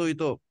সেকেন্ডটার মতো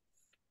হইতো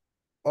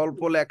অল্প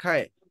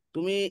লেখায়।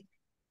 তুমি,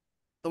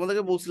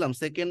 তোমাদেরকে বলছিলাম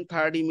সেকেন্ড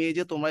থার্ড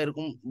ইমেজে তোমরা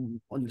এরকম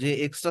যে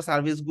এক্সট্রা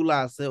সার্ভিস গুলো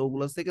আছে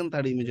ওগুলো সেকেন্ড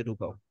থার্ড ইমেজে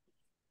ঢুকাও।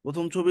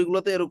 প্রথম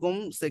ছবিগুলোতে এরকম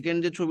সেকেন্ড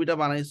যে ছবিটা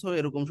বানাইছো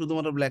এরকম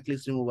শুধুমাত্র ব্ল্যাক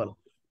লিস্ট রিমুভাল,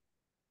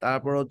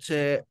 তারপর হচ্ছে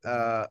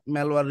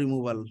ম্যালওয়্যার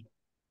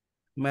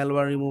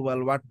রিমুভাল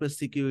ওয়ার্ডপ্রেস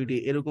সিকিউরিটি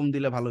এরকম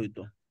দিলে ভালো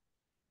হইতো।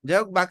 যাই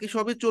হোক, বাকি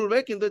সবই চলবে,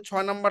 কিন্তু 6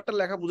 নাম্বারটা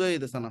লেখা বোঝা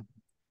যেতেছে না।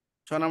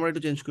 6 নাম্বার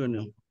একটু চেঞ্জ করে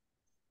নিও,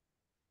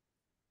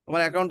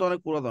 তোমার অ্যাকাউন্ট অনেক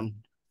পুরাতন।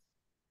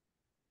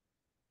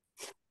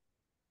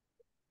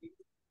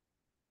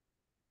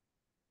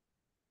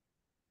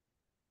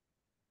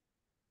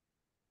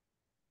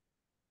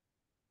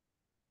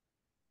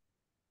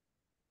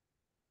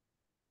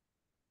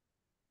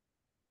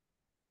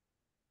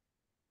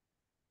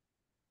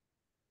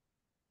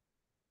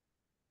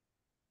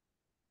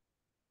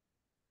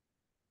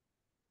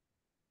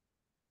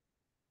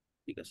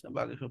 ঠিক আছে,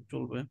 বাকি সব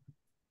চলবে।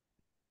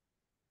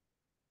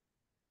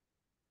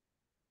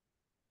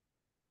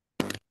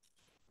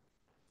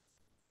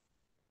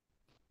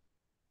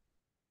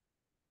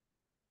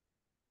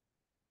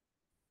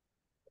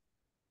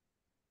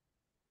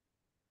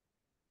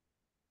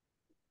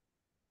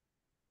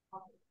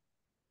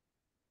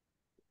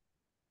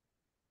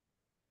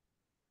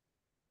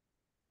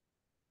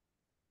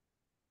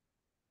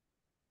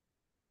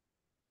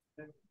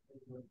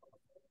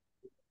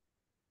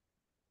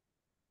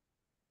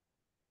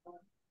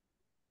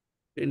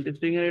 পেন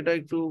টেস্টিং এর এটা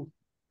একটু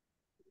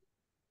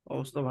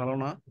অবস্থা ভালো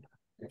না।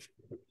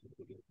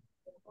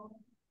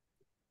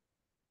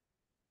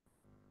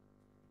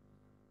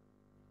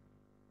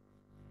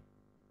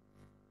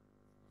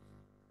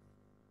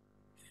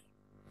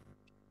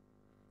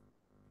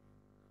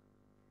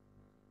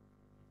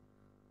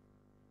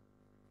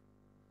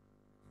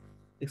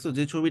 দেখছো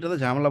যে ছবিটাতে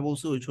ঝামেলা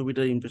বলছে ওই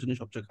ছবিটার ইমপ্রেশনই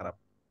সবচেয়ে খারাপ।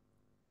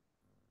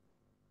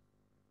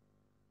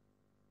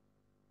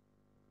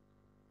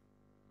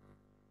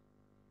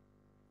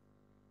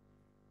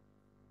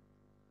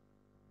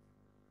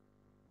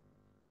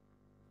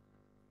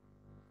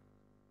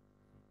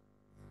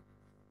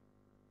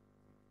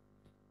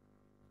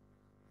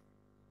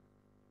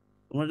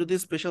 তোমরা যদি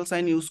স্পেশাল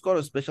সাইন ইউজ করো,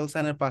 স্পেশাল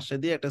সাইনের পাশে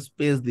দিয়ে একটা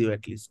স্পেস দিও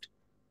লিস্ট।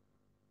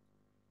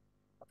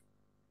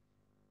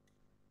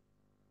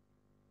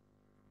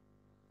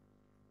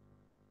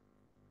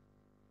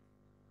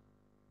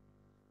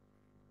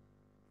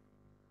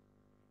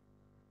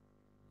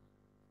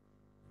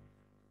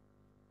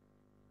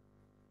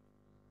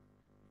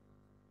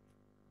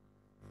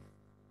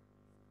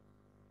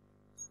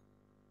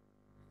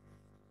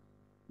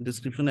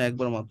 ডিসক্রিপশনে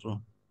একবার মাত্র।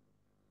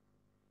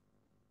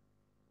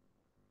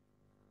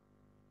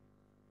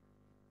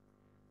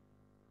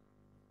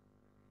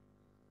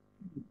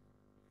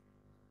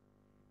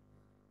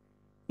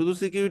 শুধু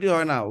সিকিউরিটি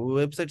হয় না,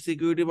 ওয়েবসাইট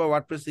সিকিউরিটি বা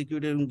ওয়ার্ডপ্রেস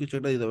সিকিউরিটি এরকম কিছু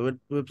একটা দিতে হবে।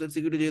 ওয়েবসাইট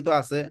সিকিউরিটি যেহেতু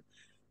আছে,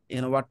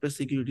 এখানে ওয়ার্ডপ্রেস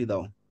সিকিউরিটি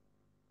দাও।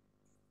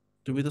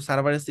 তুমি তো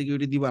সার্ভারের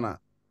সিকিউরিটি দিবা না,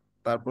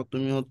 তারপর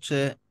তুমি হচ্ছে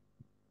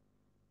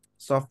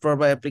সফটওয়্যার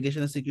বা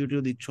অ্যাপ্লিকেশনের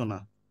সিকিউরিটিও দিচ্ছ না।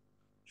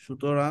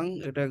 সুতরাং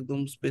এটা একদম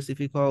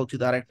স্পেসিফিক হওয়া উচিত।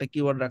 আর একটা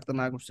কিওয়ার্ড রাখতে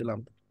না করছিলাম,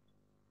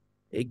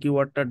 এই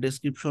কিওয়ার্ডটা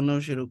ডেসক্রিপশনেও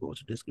সেরকম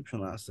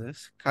ডেসক্রিপশনে আছে।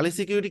 খালি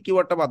সিকিউরিটি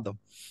কিওয়ার্ডটা বাদ দাও,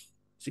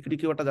 সিকিউরিটি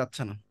কিওয়ার্ডটা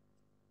যাচ্ছে না,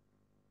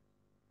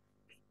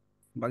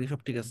 বাকি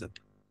সব ঠিক আছে।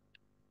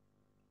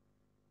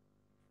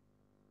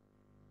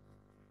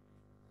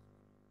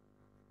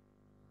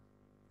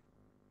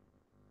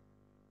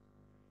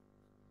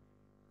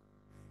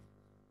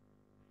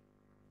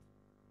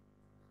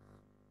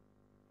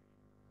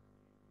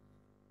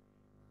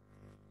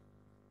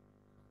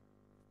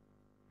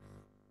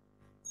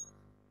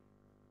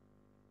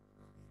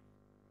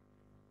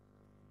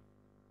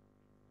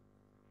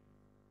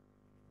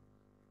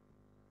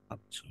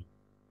 আচ্ছা,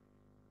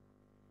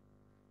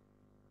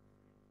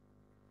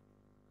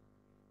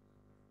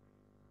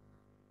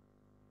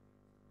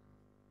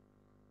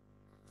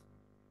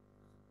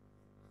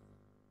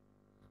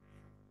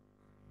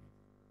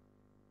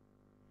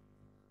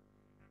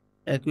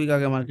 1 উইক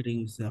আগে মার্কেটিং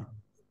হয়েছে।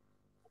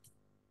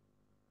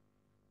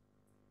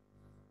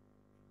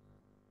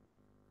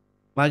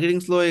 মার্কেটিং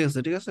স্লো হয়ে গেছে,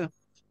 ঠিক আছে।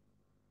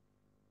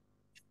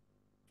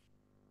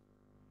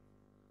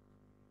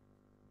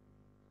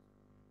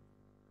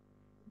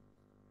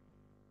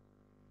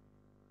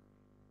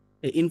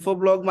 এই ইনফো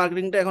ব্লগ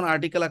মার্কেটিংটা এখন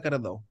আর্টিকেল আকারে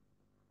দাও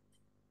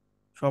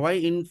সবাই।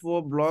 ইনফো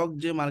ব্লগ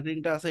যে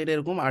মার্কেটিংটা আছে এটা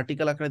এরকম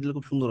আর্টিকেল আকারে দিলে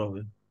খুব সুন্দর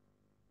হবে।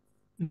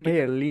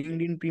 ভাইয়া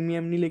লিঙ্কডইন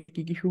প্রিমিয়াম নিলে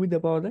কি কি সুবিধা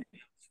পাওয়া যায়?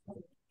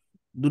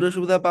 দুটো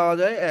সুবিধা পাওয়া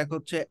যায়, এক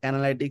হচ্ছে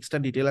অ্যানালাইটিক্সটা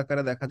ডিটেল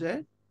আকারে দেখা যায়,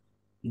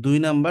 2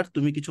 নাম্বার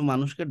তুমি কিছু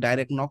মানুষকে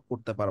ডাইরেক্ট নক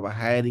করতে পারবা,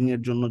 হায়ারিং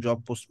এর জন্য জব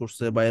পোস্ট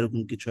করছে বা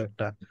এরকম কিছু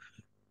একটা।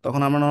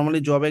 তখন আমরা নর্মালি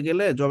জবে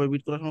গেলে জবে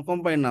বিট করার সময়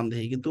কোম্পানির নাম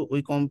দেখি, কিন্তু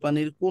ওই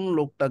কোম্পানির কোন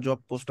লোকটা জব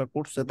পোস্টটা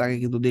করছে তাকে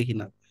কিন্তু দেখি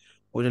না।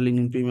 ওইটা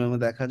লিঙ্কডইন প্রিমিয়ামে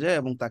দেখা যায়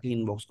এবং তাকে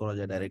ইনবক্স করা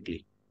যায় ডাইরেক্টলি।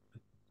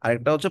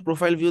 আরেকটা হচ্ছে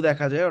প্রোফাইল ভিউ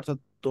দেখা যায়, অর্থাৎ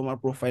তোমার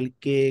প্রোফাইল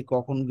কে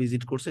কখন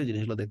ভিজিট করছে এই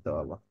জিনিসগুলো দেখতে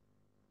পাবা।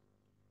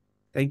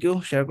 থ্যাংক ইউ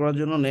শেয়ার করার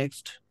জন্য।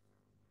 নেক্সট,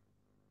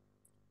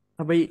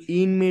 ভাই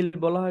ইনমেইল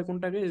বলা হয়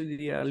কোনটাকে?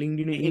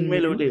 লিঙ্কডইনে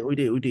ইনমেইল, ইনমেইল?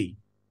 ওইটাই।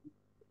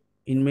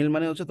 ইনমেইল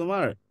মানে হচ্ছে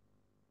তোমার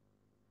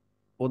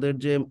ওদের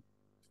যে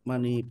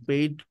মানে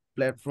পেইড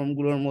প্ল্যাটফর্ম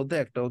গুলোর মধ্যে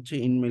একটা হচ্ছে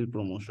ইনমেইল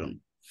প্রমোশন।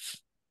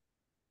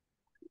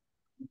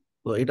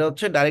 তো এটা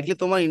হচ্ছে ডাইরেক্টলি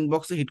তোমার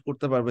ইনবক্সে হিট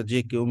করতে পারবে যে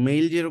কেউ,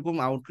 মেইল যেরকম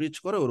আউটরিচ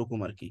করে ওরকম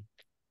আর কি।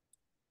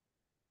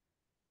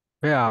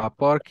 ভাইয়া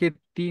আপওয়ার্কে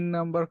 3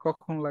 নাম্বার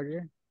কখন লাগে?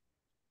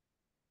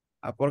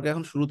 আপওয়ার্কে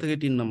এখন শুরু থেকে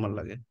 3 নাম্বার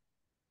লাগে,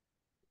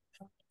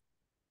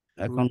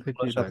 শুরু এখন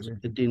থেকেই সাথে লাগে?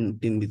 সাথে তিন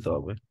তিন দিতে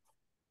হবে।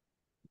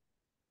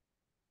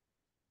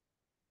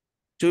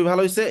 ছবি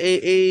ভালো হয়েছে, এই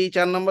এই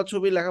 4 নাম্বার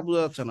ছবি লেখা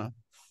বোঝা যাচ্ছে না।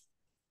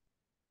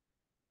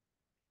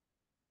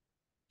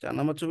 4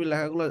 নাম্বার ছবির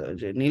লেখাগুলো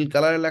যে নীল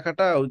কালারের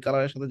লেখাটা ওই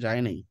কালারের সাথে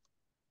যায় নাই।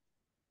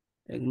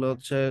 এগুলো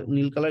হচ্ছে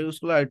নীল কালার ইউজ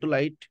করলে আর একটু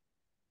লাইট,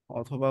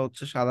 অথবা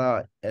হচ্ছে সাদা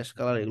অ্যাশ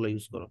কালার, এগুলো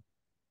ইউজ করো।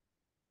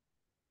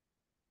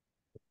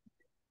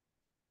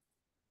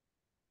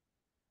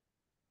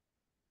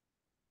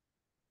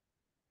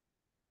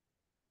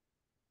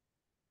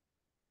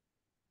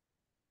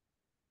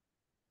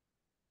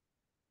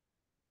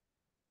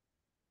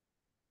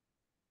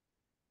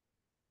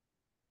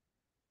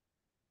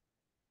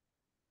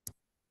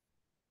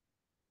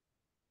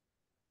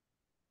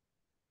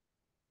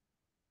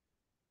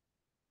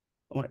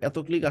 তোমার এত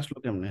ক্লিক আসলো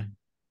কেমনে?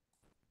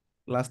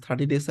 লাস্ট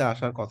 30 ডেজে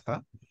আসার কথা,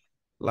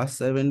 লাস্ট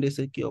 7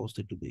 ডেজে কি অবস্থা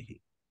একটু দেখি।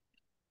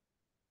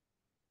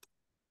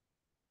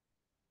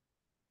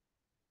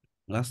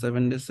 লাস্ট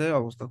 7 ডেজে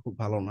অবস্থা খুব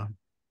ভালো না,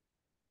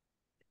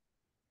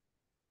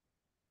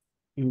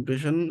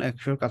 ইমপ্রেশন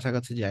 100-র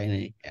কাছাকাছি যায়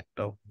নাই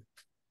একটাও।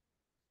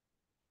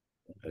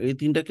 এই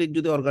 3টা ক্লিক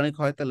যদি অর্গানিক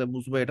হয় তাহলে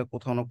বুঝবো এটা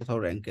কোথাও না কোথাও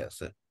র্যাঙ্কে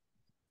আছে।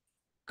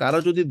 কারো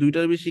যদি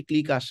 2টার বেশি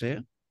ক্লিক আসে,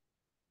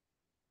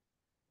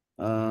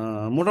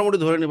 মোটামুটি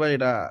ধরে নিবা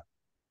এটা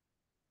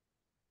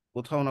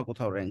কোথাও না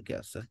কোথাও র্যাঙ্কে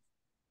আছে।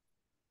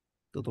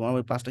 তো তোমার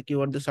ওই 5টা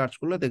কিওয়ার্ড দিয়ে সার্চ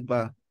করলে দেখবা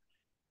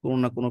কোনো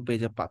না কোনো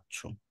পেজে পাচ্ছ।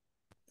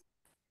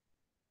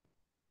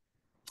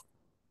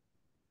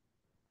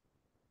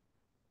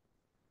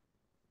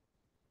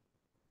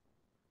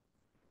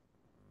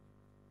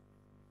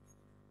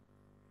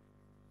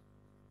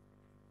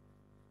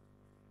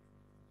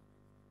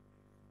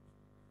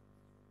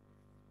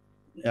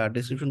 আর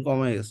ডেসক্রিপশন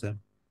কমে গেছে,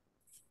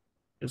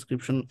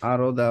 ডেসক্রিপশন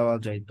আরো দেওয়া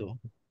যাইতো।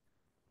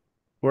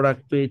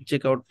 প্রোডাক্ট পেজ,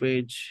 চেকআউট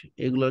পেজ,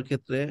 এগুলোর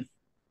ক্ষেত্রে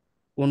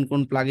কোন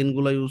কোন প্লাগইন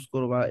গুলো ইউজ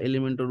করবা,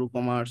 এলিমেন্টর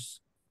কমার্স,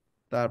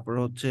 তারপর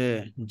হচ্ছে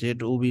জেট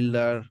ও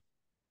বিল্ডার,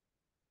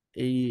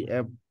 এই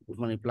অ্যাপ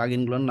মানে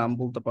প্লাগইন গুলোর নাম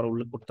বলতে পারো,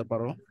 উল্লেখ করতে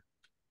পারো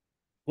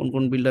কোন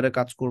কোন বিল্ডারে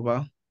কাজ করবা,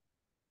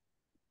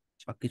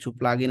 বা কিছু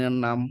প্লাগইনের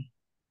নাম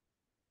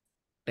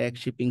ট্যাগ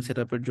শিপিং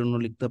সেটআপের জন্য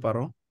লিখতে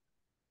পারো।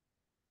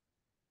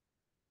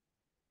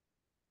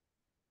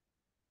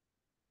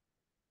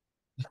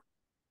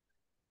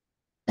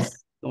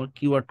 তোমার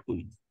কিওয়ার্ড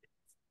কই?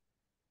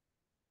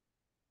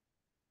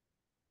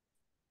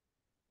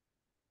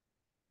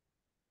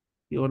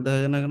 কিওয়ার্ড দেখা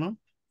যায় না কেন?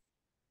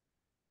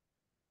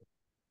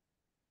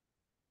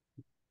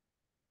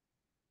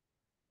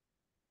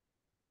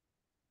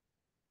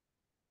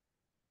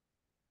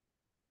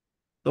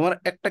 তোমার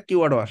একটা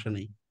কিওয়ার্ডও আসে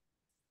নাই,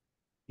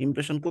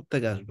 ইমপ্রেশন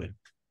কোত্থেকে আসবে?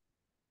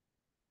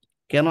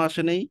 কেন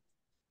আসে নাই?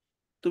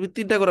 তুমি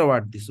 3টা করে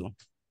ওয়ার্ড দিছো।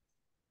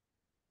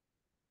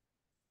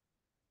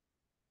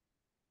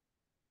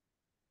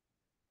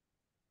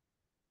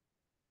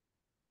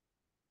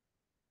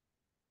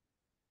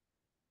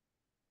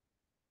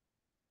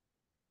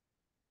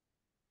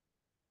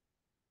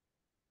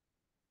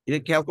 এটা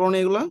খেয়াল করো না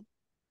এগুলা?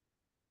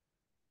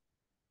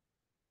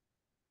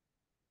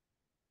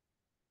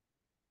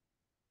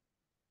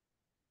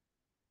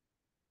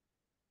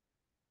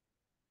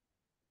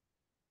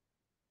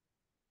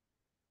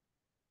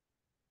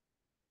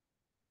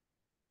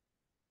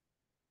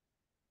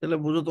 তাহলে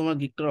বুঝো তোমার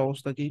গিগটার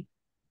অবস্থা কি।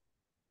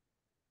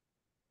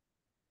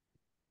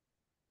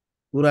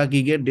 পুরা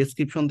গিগের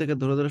ডেসক্রিপশন থেকে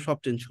ধরে ধরে সব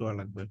চেঞ্জ করা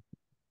লাগবে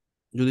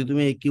যদি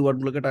তুমি এই কিওয়ার্ড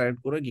গুলোকে টার্গেট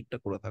করে গিগটা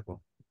করে থাকো।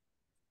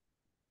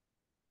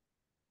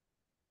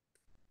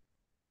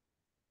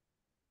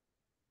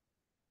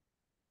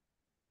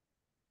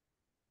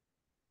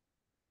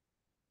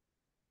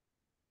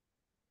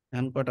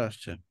 এখন কয়টা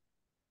আসছে?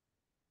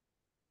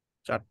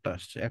 4টা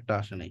আসছে, একটা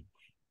আসে নাই।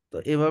 তো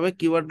এভাবে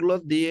কিওয়ার্ড গুলো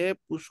দিয়ে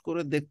পুশ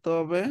করে দেখতে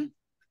হবে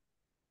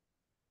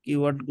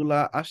কিওয়ার্ড গুলা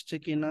আসছে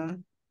কিনা।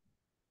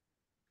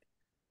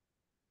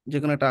 যে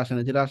কোনো একটা আসে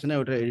না, যেটা আসে না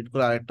ওটা এডিট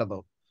করে আরেকটা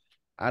দাও।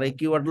 আর এই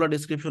কিওয়ার্ড গুলো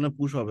ডিসক্রিপশনে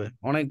পুশ হবে,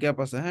 অনেক গ্যাপ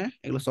আছে, হ্যাঁ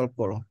এগুলো সলভ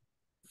করো।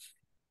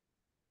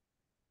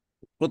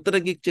 প্রত্যেকটা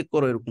গিগ চেক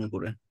করো এরকম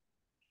করে।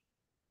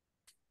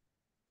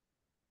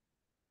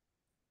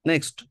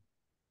 নেক্সট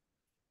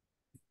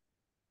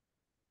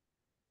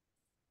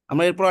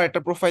আমরা এরপর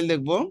একটা প্রোফাইল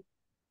দেখবো।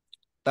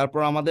 তারপর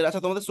আমাদের,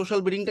 আচ্ছা তোমাদের সোশ্যাল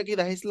বিডিংটা কি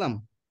দেখাইছিলাম?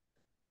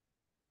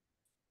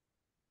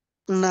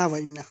 না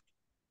ভাই না।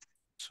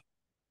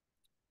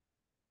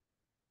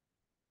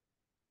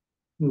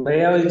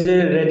 ভাইয়া ওই যে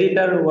রেডিট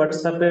আর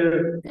হোয়াটসঅ্যাপের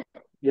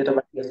যেটা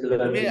বাকি ছিল আর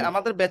তুমি কি।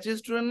 আমাদের ব্যাচের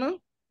স্টুডেন্ট না?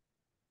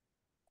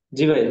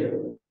 জি ভাই।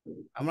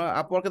 আমরা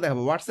আপওয়ার্কে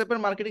দেখাবো। হোয়াটসঅ্যাপের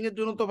মার্কেটিং এর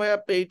জন্য তো ভাইয়া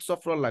পেইড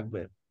সফটওয়্যার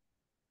লাগবে।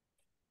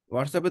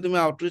 হোয়াটসঅ্যাপে তুমি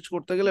আউটরিচ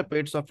করতে গেলে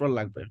পেইড সফটওয়্যার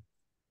লাগবে।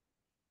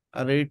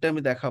 আর রেডিটটা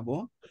আমি দেখাবো।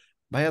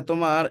 ভাইয়া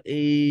তোমার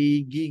এই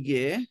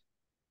গিগে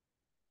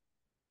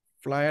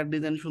ফ্লায়ার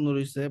ডিজাইন সুন্দর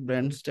হয়েছে,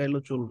 ব্র্যান্ড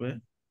স্টাইলও চলবে,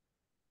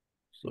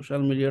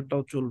 সোশ্যাল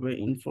মিডিয়াটাও চলবে,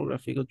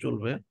 ইনফোগ্রাফিকও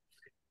চলবে।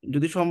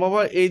 যদি সম্ভব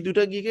হয় এই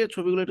 2টা গিগে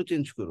ছবিগুলো একটু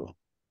চেঞ্জ করো।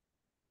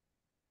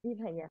 জি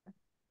ভাইয়া।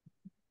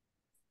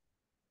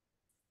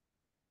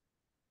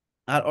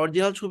 আর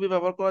অরিজিনাল ছবি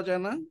ব্যবহার করা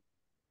যায় না?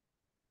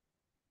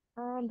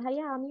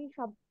 ভাইয়া আমি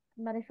সব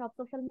মানে সব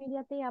সোশ্যাল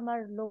মিডিয়াতেই আমার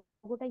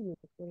লোগোটা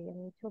ইউজ করি,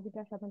 আমি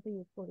ছবিটা সাধারণত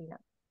ইউজ করি না।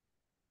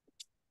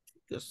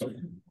 ঠিক আছে।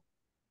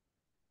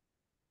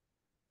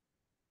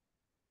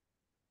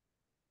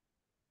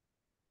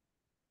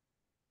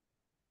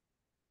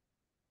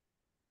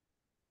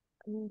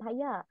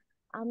 ভাইয়া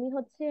আমি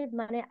হচ্ছে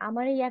মানে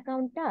আমার এই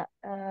অ্যাকাউন্টটা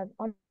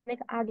অনেক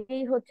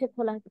আগেই হচ্ছে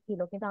খোলা ছিল,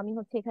 কিন্তু আমি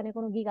হচ্ছে এখানে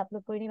কোনো গিগ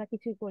আপলোড করিনি বা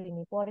কিছুই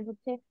করিনি। পরে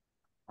হচ্ছে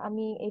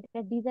আমি এটা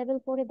ডিসেবল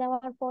করে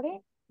দেওয়ার পরে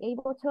এই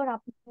বছর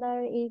আপনার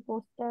এই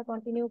কোর্সটা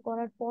কন্টিনিউ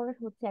করার পর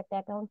হচ্ছে একটা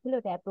অ্যাকাউন্ট ছিল,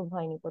 এটা অ্যাপ্রুভ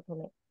হয়নি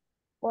প্রথমে।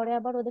 পরে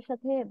আবার ওদের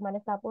সাথে মানে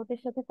সাপোর্টের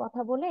সাথে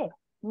কথা বলে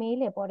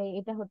মেইলে পরে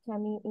এটা হচ্ছে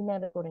আমি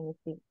ইমেল করে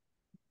নিচ্ছি।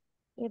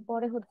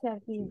 এরপরে হচ্ছে আর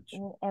কি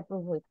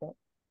অ্যাপ্রুভ হয়েছে।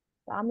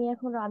 তো আমি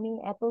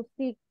এত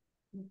সিক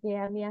যে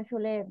আমি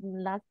আসলে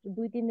লাস্ট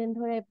 2-3 দিন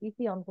ধরে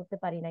পিসি অন করতে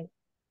পারি নাই।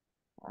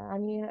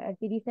 আমি আর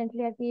কি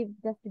রিসেন্টলি আর কি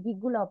জাস্ট গিগ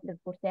গুলো আপলোড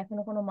করছি,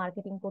 এখনো কোনো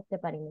মার্কেটিং করতে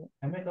পারিনি।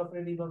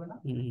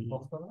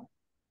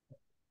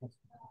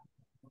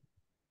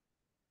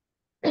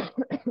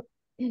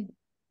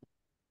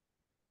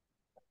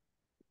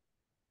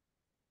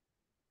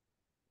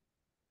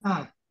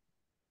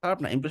 খারাপ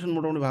না, ইমপ্রেশন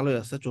মোটামুটি ভালোই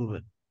আছে, চলবে।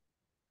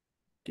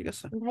 ঠিক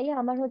আছে। ভাইয়া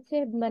আমার হচ্ছে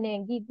মানে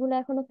গিগ গুলো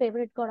এখনো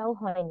ফেভারিট করাও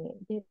হয়নি,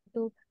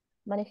 যেহেতু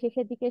মানে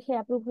শেষের দিকে সে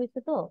অ্যাপ্রুভ হয়েছে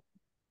তো।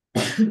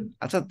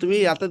 আচ্ছা তুমি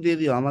ইয়াতে দিয়ে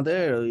দিও, আমাদের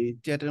ওই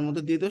চ্যাটের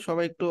মধ্যে দিয়ে দিও,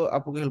 সবাই একটু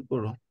আপুকে হেল্প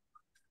করো।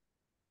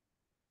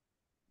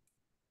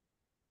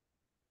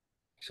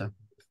 আচ্ছা,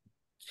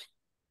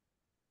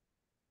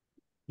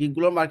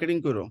 গিগগুলো মার্কেটিং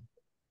করো।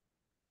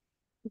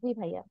 জি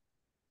ভাইয়া।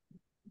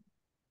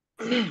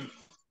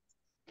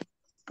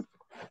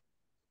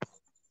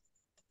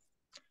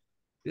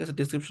 ঠিক আছে,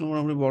 ডিসক্রিপশন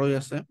মোটামুটি বড়ই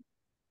আছে।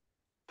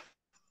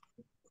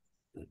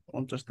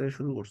 50 থেকে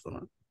শুরু করছো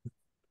না?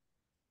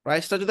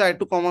 প্রাইসটা যদি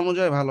আরেকটু কমানো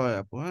যায় ভালো হয়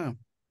আপু, হ্যাঁ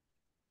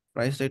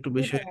প্রাইসটা একটু জি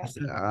বেশি হয়ে ভাইয়া। গেছে।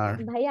 আর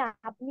ভাইয়া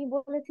আপনি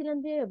বলেছিলেন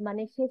যে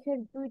মানে শেষের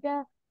 2টা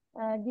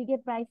দিকে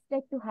প্রাইসটা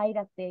একটু হাই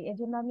রাখতে,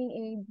 এজন্য আমি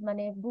এই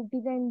মানে বুক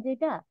ডিজাইন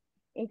যেটা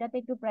এটাতে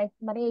একটু প্রাইস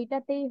মানে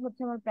এইটাতেই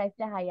হচ্ছে আমার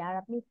প্রাইসটা হাই, আর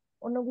আপনি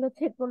অন্যগুলো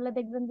চেক করলে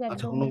দেখবেন যে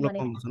আচ্ছা, একদম অন্যগুলো মানে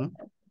কম আছে না?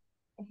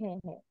 হ্যাঁ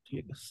হ্যাঁ।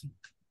 ঠিক আছে।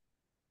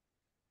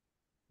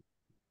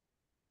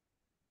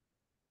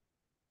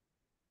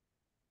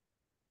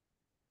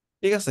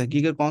 ঠিক আছে,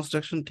 গিগের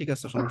কনস্ট্রাকশন ঠিক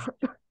আছে, সমস্যা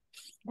নেই।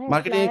 ভাইয়া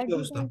মার্কেটিং এর ফ্লায়ার কি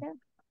অবস্থা? ডিজাইনটা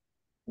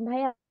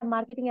ভাইয়া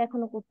মার্কেটিং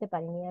এখনো করতে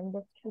পারিনি, আমি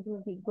জাস্ট শুধু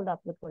গিগগুলো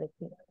আপলোড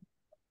করেছি।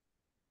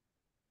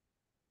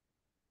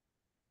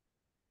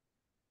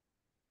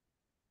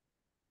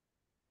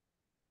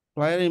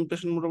 ফ্লায়ার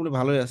ইমপ্রেশন মোটামুটি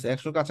ভালোই আছে,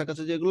 100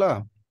 কাছাকাছি যেগুলা,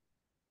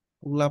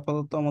 ওগুলো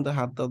আপাতত আমাদের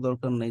হাত দেওয়ার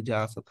দরকার নেই, যা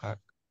আছে থাক।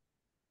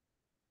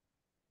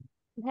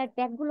 ভাইয়া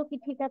ট্যাগ গুলো কি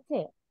ঠিক আছে?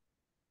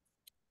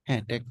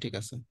 হ্যাঁ, ট্যাগ ঠিক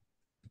আছে।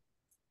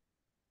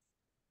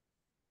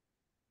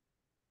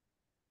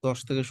 10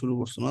 থেকে শুরু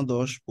করছো না?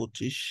 10,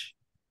 25।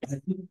 হ্যাঁ,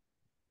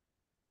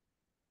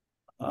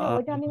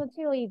 ওইটা আমি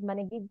হচ্ছে ওই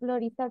মানে গিগ গুলো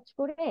রিসার্চ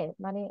করে,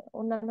 মানে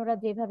অন্যান্যরা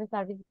যেভাবে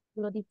সার্ভিস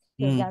গুলো দিচ্ছে,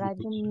 হুম, যারা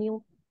একদম নিউ,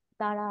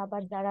 তারা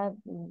আবার যারা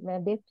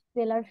বেস্ট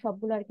সেলার,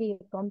 সবগুলো আর কি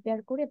কম্পেয়ার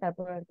করে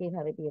তারপর আর কি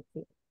এইভাবে দিয়েছি।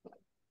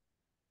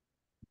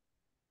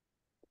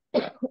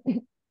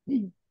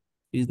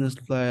 বিজনেস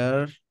ফ্লায়ার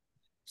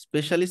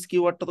স্পেশালিস্ট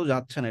কিওয়ার্ডটা তো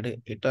যাচ্ছে না, এটা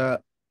এটা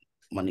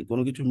মানে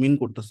কোনো কিছু মিন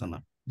করতেছে না।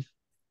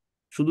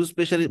 শুধু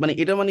স্পেশালিস্ট মানে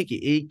এটা মানে কি,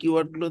 এই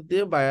কিওয়ার্ড গুলো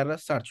দিয়ে বায়াররা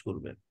সার্চ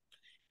করবে।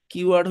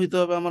 কিওয়ার্ড হইতে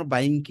হবে আমার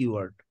বাইং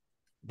কিওয়ার্ড।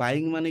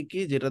 বাইং মানে কি,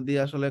 যেটা দিয়ে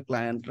আসলে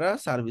ক্লায়েন্টরা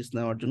সার্ভিস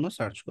নেওয়ার জন্য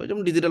সার্চ করে।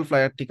 যেমন ডিজিটাল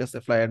ফ্লায়ার, ঠিক আছে,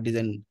 ফ্লায়ার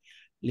ডিজাইন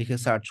লিখে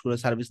সার্চ করে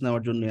সার্ভিস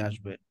নেওয়ার জন্য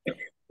আসবে।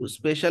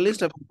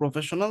 স্পেশালিস্ট এবং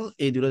প্রফেশনাল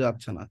এই দুটো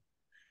যাচ্ছে না।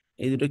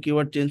 এই দুটো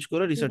কিওয়ার্ড চেঞ্জ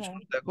করে জি রিসার্চ ভাইয়া,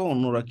 করে দেখো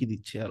অন্যরা কি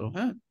দিচ্ছে আরো।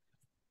 হ্যাঁ,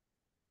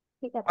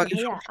 ঠিক আছে বাকি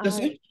সব ভাইয়া। ঠিক আর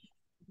আছে।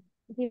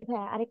 জি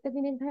ভাইয়া, আরেকটা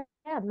জিনিস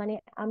ভাইয়া, মানে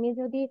আমি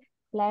যদি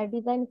ফ্লায়ার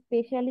ডিজাইন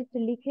স্পেশালিস্ট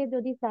লিখে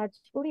যদি সার্চ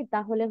করি,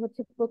 তাহলে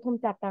হচ্ছে প্রথম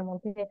চারটার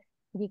মধ্যে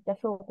গিগটা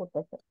শো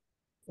করতেছে।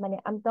 মানে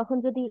আমি তখন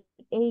যদি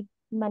এই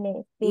মানে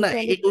না,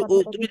 স্পেশালিস্ট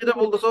কথাটা তুমি যদি যেটা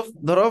লিখি। বলতেছো,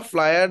 ধরো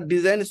ফ্লায়ার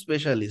ডিজাইন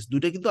স্পেশালিস্ট,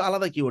 দুইটা কিন্তু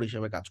আলাদা কিওয়ার্ড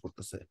হিসেবে কাজ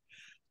করতেছে।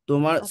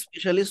 তোমার আচ্ছা,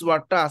 স্পেশালিস্ট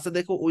ওয়ার্ডটা আছে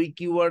দেখো, ওই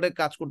কিওয়ার্ডে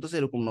কাজ করতেছে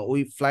এরকম না।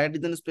 ওই ফ্লায়ার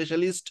ডিজাইন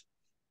স্পেশালিস্ট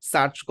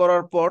সার্চ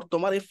করার পর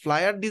তোমার এই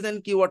ফ্লায়ার ডিজাইন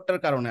কিওয়ার্ডটার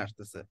কারণে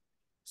আসতেছে।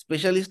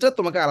 স্পেশালিস্টটা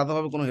তোমাকে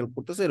আলাদাভাবে কোনো হেল্প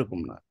করতেছে এরকম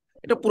না।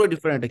 এটা পুরো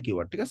ডিফারেন্ট একটা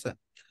কিওয়ার্ড, ঠিক আছে।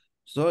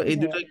 সো জি এই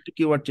দুটো ভাইয়া। একটু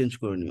কিওয়ার্ড চেঞ্জ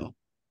করে নিও।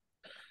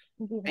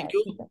 জি থ্যাংক ভাইয়া,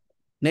 ইউ। ঠিক আছে।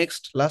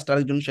 নেক্সট লাস্ট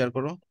আরেকজন শেয়ার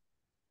করো।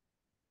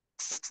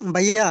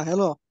 ভাইয়া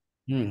হ্যালো,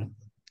 হুম।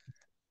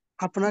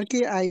 আপনার কি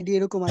আইডি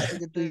এরকম আছে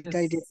যে দুইটা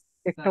আইডি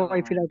একটা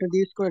ওয়াইফাই রাউটার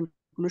দিয়ে ইউজ করেন?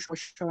 কোনো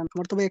সমস্যা হয় না?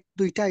 আমার তবে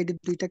দুইটা আইডি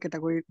দুইটা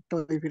ক্যাটাগরি একটা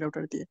ওয়াইফাই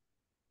রাউটার দিয়ে।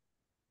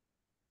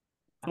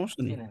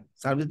 সমস্যা নেই,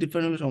 সার্ভিস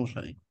ডিফারেন্ট হলে সমস্যা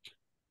নেই।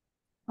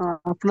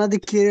 আপনাদের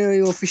কি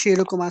ওই অফিসে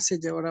এরকম আছে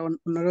যে ওরা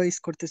অন্যরা ইউজ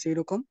করতেছে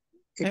এরকম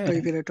একটা হ্যাঁ,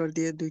 ওয়াইফাই রাউটার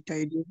দিয়ে দুইটা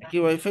আইডি? একই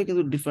ওয়াইফাই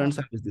কিন্তু ডিফারেন্ট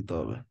সার্ভিস দিতে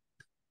হবে।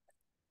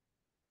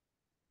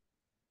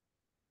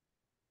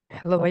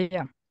 হ্যালো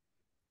ভাইয়া,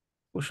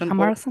 কোশ্চেন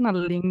আমার করো। আছে না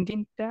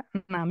লিঙ্কডইনটা,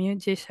 না আমি ওই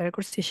যে শেয়ার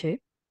করছি সে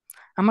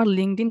আমার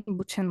লিঙ্কডইন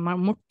বুঝছেন আমার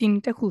মোট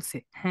তিনটা খুলছে।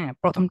 হ্যাঁ,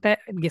 প্রথমটা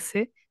গেছে,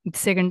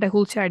 সেকেন্ডটা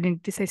খুলছে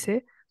আইডেন্টিটি চাইছে,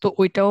 তো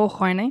ওইটাও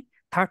হয় নাই।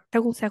 থার্ডটা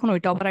খুলছে, এখন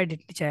ওইটা আবার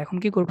আইডেন্টিটি চাই, এখন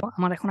কি করবো?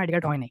 আমার এখন আইডি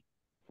কার্ড হয় নাই।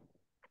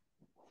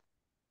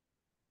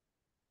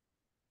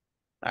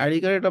 আইডি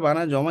কার্ড এটা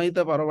বানায় জমা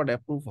দিতে পারো, বাট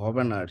অ্যাপ্রুভ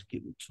হবে না আর কি,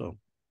 বুঝছো।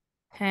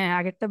 হ্যাঁ,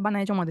 আগেরটা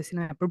বানাই জমা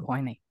দিয়েছিলাম, অ্যাপ্রুভ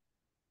হয় নাই।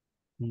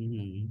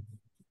 হুম।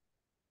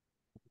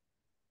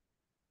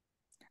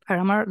 আর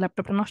আমার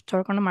ল্যাপটপটা নষ্ট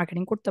হওয়ার কারণে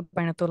মার্কেটিং করতে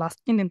পারি না, তো লাস্ট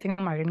 3 দিন থেকে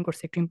মার্কেটিং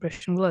করছি, একটু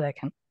ইমপ্রেশন গুলো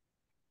দেখেন।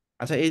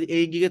 আচ্ছা, এই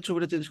এই গিগের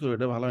ছবিটা চেঞ্জ করো,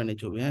 এটা ভালো হয়নি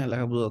ছবি। হ্যাঁ,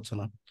 লেখা বোঝা যাচ্ছে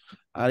না।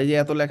 আর এই যে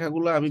এত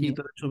লেখাগুলো আমি কি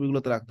ভিতরের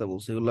ছবিগুলোতে রাখতে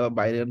বলছি, এগুলো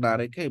বাইরে না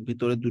রেখে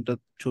ভিতরে দুইটা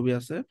ছবি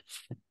আছে।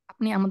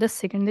 আপনি আমাদের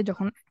সেকেন্ড ডে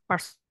যখন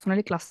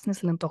পার্সোনালি ক্লাস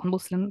নিয়েছিলেন তখন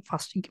বলছিলেন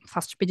ফার্স্ট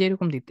ফার্স্ট পেজে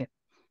এরকম দিতে,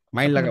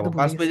 মাইন্ড আপনি লাগাবো, হয়তো ভুলে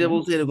ফার্স্ট পেজে গেছিলেন।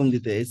 বলছি এরকম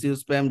দিতে, SEO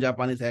spam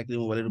Japanese hack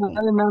removal এরকম।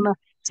 আরে না না,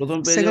 প্রথম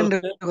পেজে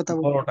সেকেন্ডের হচ্ছে কথা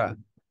বলছি। বড়টা,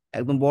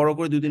 একদম বড়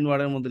করে 2-3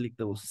 ওয়ার্ডের মধ্যে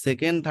লিখতে বলছি।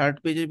 সেকেন্ড থার্ড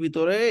পেজের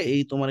ভিতরে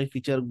এই তোমার এই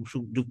ফিচার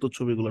যুক্ত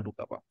ছবিগুলো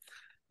ঢুকাবা।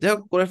 যাই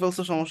হোক, করে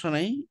ফেলছো, সমস্যা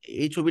নাই।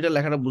 এই ছবিটা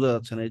লেখাটা বোঝা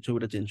যাচ্ছে না, এই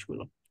ছবিটা চেঞ্জ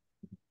করো।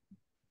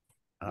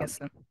 ঠিক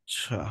আছে।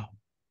 আচ্ছা,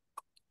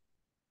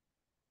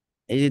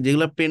 এই যে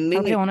যেগুলো পেন্ডিং,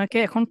 তাহলে অনেকে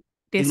এখন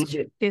এগুলো টেস্ট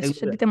টেস্ট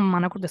এগুলো দিতে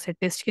মানা করতেছে,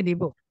 টেস্ট কি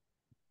দিব?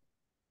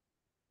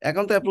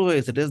 এখন তো অ্যাপ্রুভ হয়ে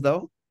গেছে, টেস্ট দাও।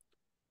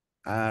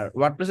 আর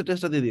ওয়ার্ডপ্রেসের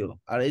টেস্টটা দিয়ে দিও।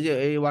 আর এই যে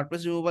এই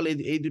ওয়ার্ডপ্রেস রিমুভাল,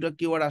 এই দুটো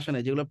কিওয়ার্ড আসে না,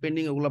 যেগুলো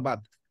পেন্ডিং ওগুলো বাদ।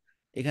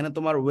 এখানে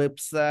তোমার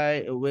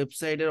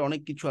ওয়েবসাইটের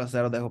অনেক কিছু আছে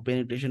আরো, দেখো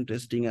পেনিট্রেশন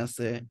টেস্টিং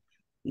আছে,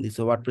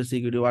 দিছো WordPress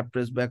security,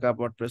 WordPress backup,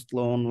 WordPress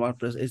clone,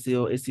 WordPress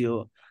SEO.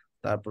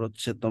 তারপর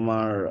হচ্ছে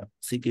তোমার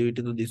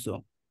সিকিউরিটি তো দিছো।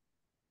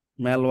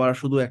 ম্যালওয়্যার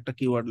শুধু একটা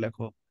কিওয়ার্ড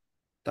লেখো।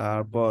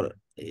 তারপর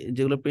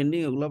যেগুলো পেন্ডিং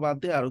ওগুলো বাদ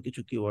দিয়ে আরো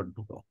কিছু কিওয়ার্ড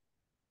ঢুকাও।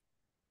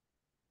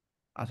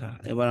 আচ্ছা,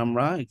 এবার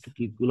আমরা একটু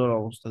ক্লিকগুলোর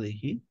অবস্থা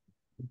দেখি।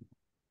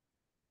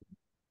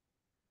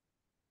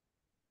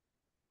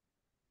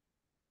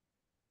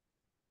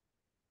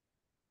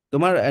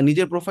 তোমার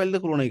নিজের প্রোফাইল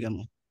দিয়ে খুলো নাই কেন?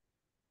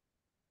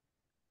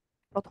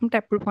 প্রথমটা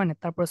অ্যাপ্রুভ হয় না,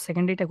 তারপর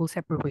সেকেন্ড ডেটা গুলছে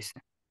অ্যাপ্রুভ হয়েছে।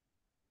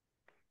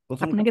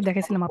 প্রথম কাজ আপনাকে করার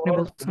দেখাইছিলাম, আপনি পর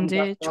বলছেন যে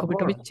ছবি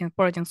টবি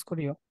পরে চেঞ্জ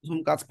করিও। প্রথম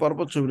কাজ করার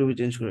পর ছবি টবি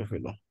চেঞ্জ করে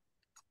ফেলো।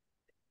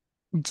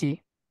 জি,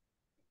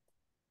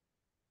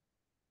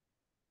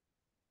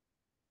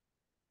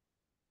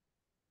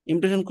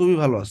 ইমপ্রেশন খুবই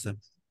ভালো আছে।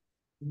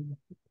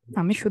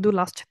 আমি শুধু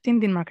লাস্ট 3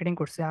 দিন মার্কেটিং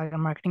করছি, আর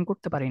মার্কেটিং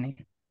করতে পারি নাই।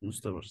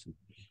 বুঝতে পারছি,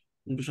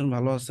 ইমপ্রেশন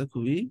ভালো আছে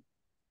খুবই।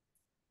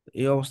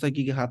 এই অবস্থায়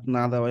কি হাত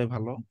না দেওয়াই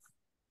ভালো,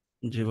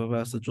 যেভাবে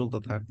আছে চলতে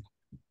থাক।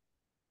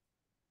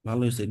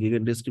 ভালো হয়েছে,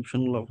 গিগের ডেসক্রিপশন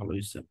গুলো ভালো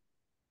হয়েছে।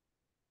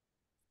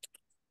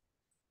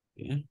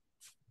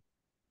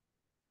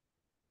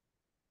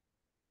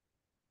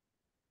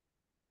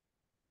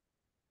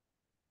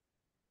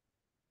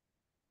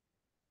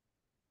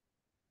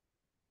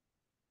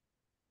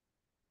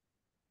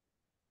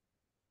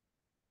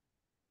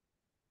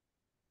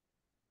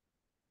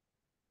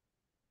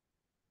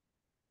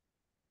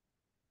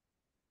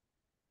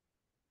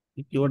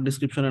 কিওয়ার্ড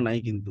ডিসক্রিপশনে নাই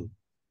কিন্তু।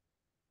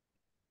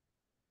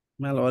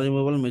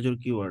 Removable major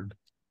keyword.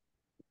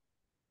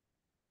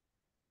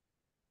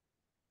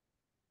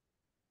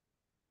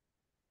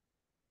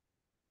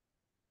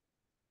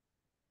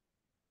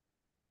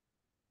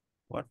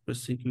 WordPress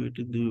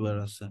security দুইবার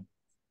আছে।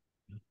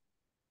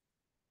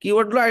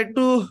 কিওয়ার্ড গুলো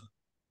একটু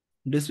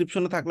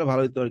ডিসক্রিপশনে থাকলে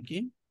ভালো হতো আর কি।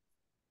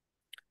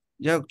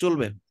 যাই হোক,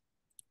 চলবে।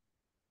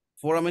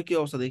 ফোরামে কি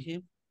অবস্থা দেখি।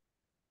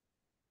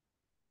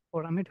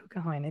 ফোরামে ঢোকা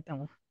হয় নাই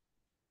তেমন।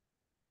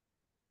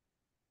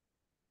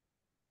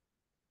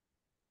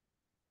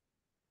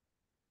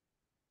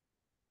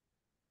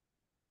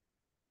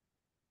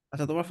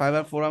 আচ্ছা, তোমার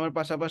ফাইবার ফোরামের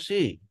পাশাপাশি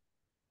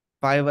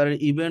ফাইবারের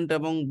ইভেন্ট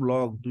এবং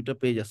ব্লগ দুইটা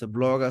পেজ আছে।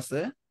 ব্লগ আছে,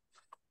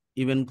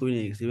 ইভেন্ট করে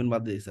নিয়ে গেছে, ইভেন্ট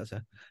বাদ দিয়ে দিয়েছে। আচ্ছা,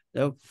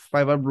 যাই হোক,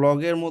 ফাইবার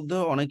ব্লগের মধ্যে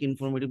অনেক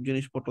ইনফরমেটিভ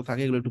জিনিসপত্র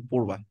থাকে, এগুলো একটু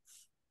পড়বা।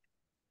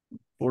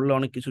 পড়লে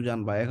অনেক কিছু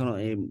জানবা। এখনো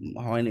এই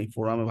হয়নি,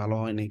 ফোরামে ভালো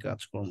হয়নি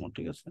কাজকর্ম,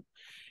 ঠিক আছে।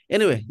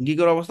 এনিওয়ে,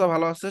 গিগের অবস্থা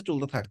ভালো আছে,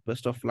 চলতে থাক।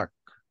 Best of luck.